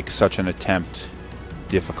make such an attempt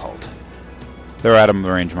difficult. They're out of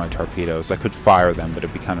the range of my torpedoes. I could fire them, but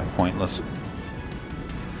it'd be kind of pointless.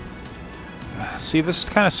 See, this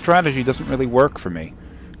kind of strategy doesn't really work for me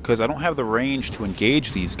because I don't have the range to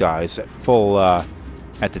engage these guys at full, at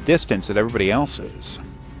the distance that everybody else is.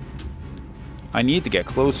 I need to get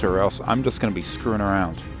closer or else I'm just going to be screwing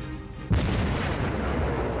around.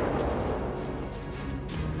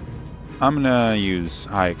 I'm going to use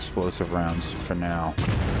high explosive rounds for now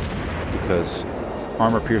because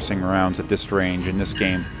armor-piercing rounds at this range in this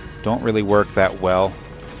game don't really work that well,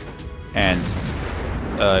 and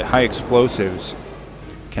high explosives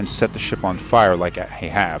can set the ship on fire like I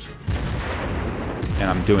have, and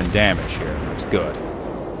I'm doing damage here. That's good.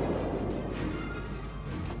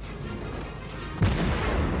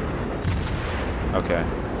 Okay,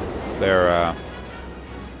 they're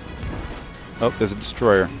oh, there's a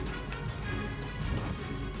destroyer.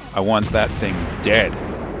 I want that thing dead.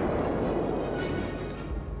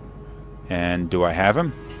 And do I have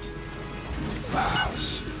him?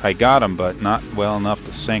 I got him, but not well enough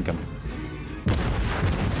to sink him.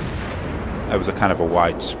 That was a kind of a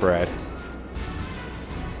wide spread.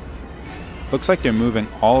 Looks like they're moving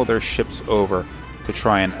all of their ships over to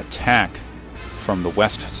try and attack from the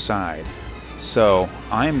west side. So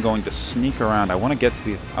I am going to sneak around. I want to get to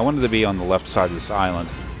the. I wanted to be on the left side of this island.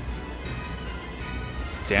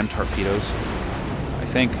 Damn torpedoes. I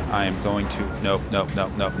think I am going to... Nope, nope,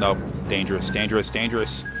 nope, nope, nope. Dangerous, dangerous,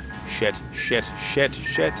 dangerous. Shit, shit, shit,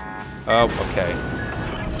 shit. Oh, okay.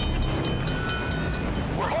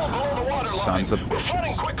 We're all below the water Sons of line. We're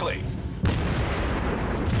flooding bitches. quickly.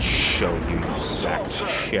 Show you, you sacks of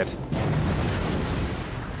shit.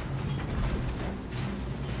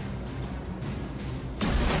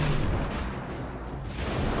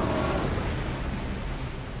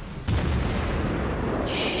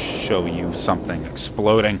 Show you something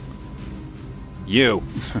exploding. You.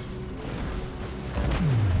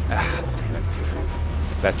 Ah, damn it.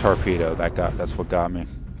 That torpedo, that's what got me.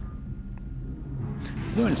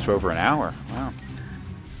 I'm doing this for over an hour. Wow.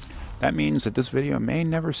 That means that this video may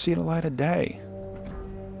never see the light of day.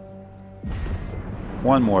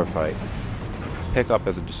 One more fight. Pick up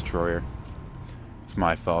as a destroyer. It's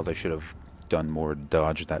my fault. I should have done more to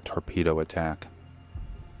dodge that torpedo attack.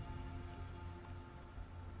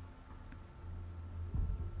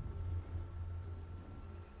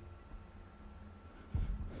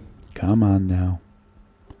 Come on now.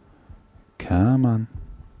 Come on.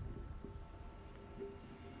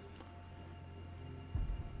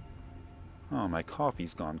 Oh, my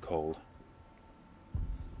coffee's gone cold.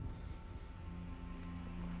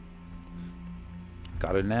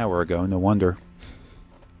 Got it an hour ago, no wonder.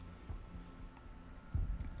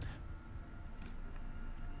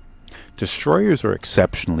 Destroyers are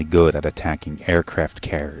exceptionally good at attacking aircraft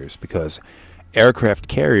carriers because aircraft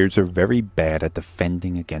carriers are very bad at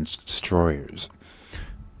defending against destroyers.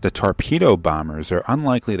 The torpedo bombers are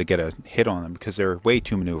unlikely to get a hit on them because they're way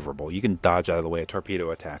too maneuverable. You can dodge out of the way of torpedo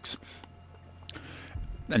attacks.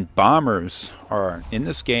 And bombers are, in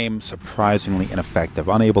this game, surprisingly ineffective,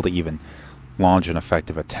 unable to even launch an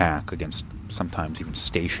effective attack against sometimes even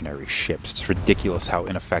stationary ships. It's ridiculous how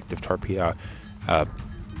ineffective torpedo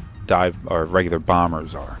dive or regular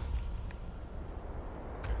bombers are.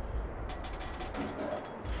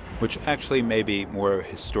 Which actually may be more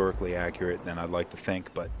historically accurate than I'd like to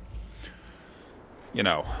think, but, you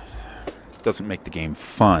know, it doesn't make the game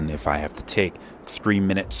fun if I have to take 3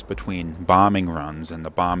 minutes between bombing runs and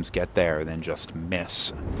the bombs get there and then just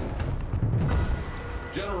miss.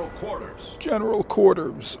 General quarters. General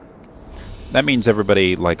quarters. That means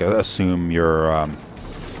everybody, like, assume your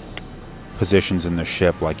positions in the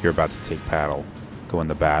ship like you're about to take battle, go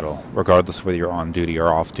into battle, regardless of whether you're on duty or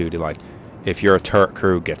off duty, like, if you're a turret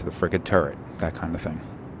crew, get to the frickin' turret. That kind of thing.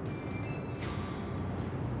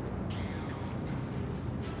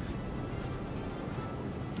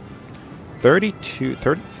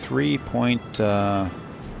 $33 point...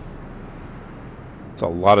 It's a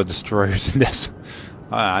lot of destroyers in this.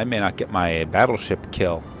 I may not get my battleship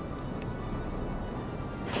kill.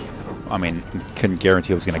 I mean, couldn't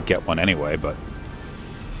guarantee I was going to get one anyway, but...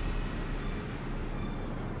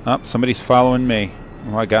 Oh, somebody's following me.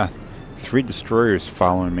 Oh, I got 3 destroyers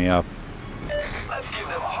following me up. Let's give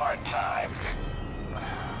them a hard time.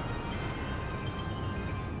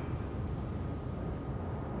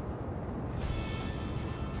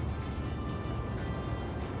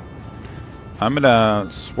 I'm gonna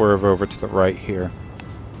swerve over to the right here.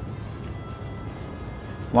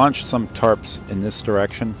 Launch some tarps in this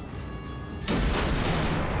direction.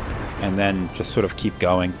 And then just sort of keep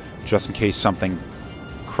going, just in case something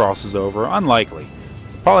crosses over. Unlikely.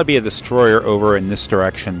 Probably be a destroyer over in this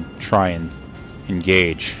direction, try and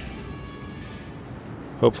engage.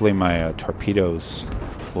 Hopefully my torpedoes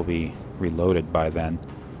will be reloaded by then.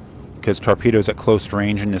 Because torpedoes at close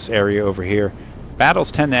range in this area over here,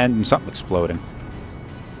 battles tend to end in something exploding.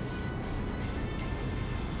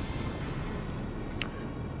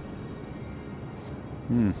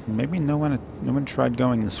 Maybe no one tried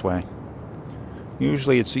going this way.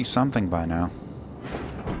 Usually you'd see something by now.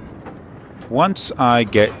 Once I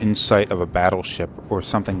get in sight of a battleship or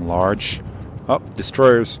something large... Oh,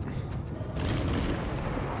 destroyers.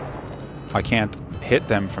 I can't hit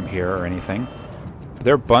them from here or anything.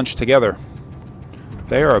 They're bunched together.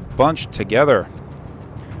 They are bunched together.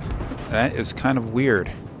 That is kind of weird.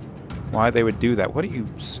 Why they would do that. What are you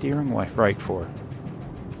steering right for?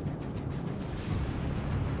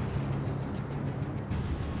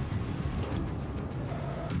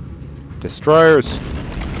 Destroyers!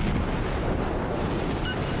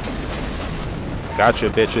 Gotcha,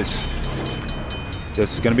 bitches.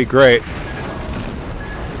 This is gonna be great.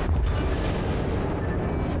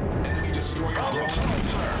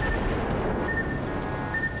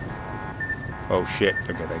 Oh shit,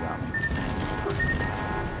 okay, they got me.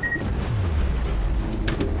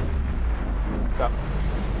 What's up?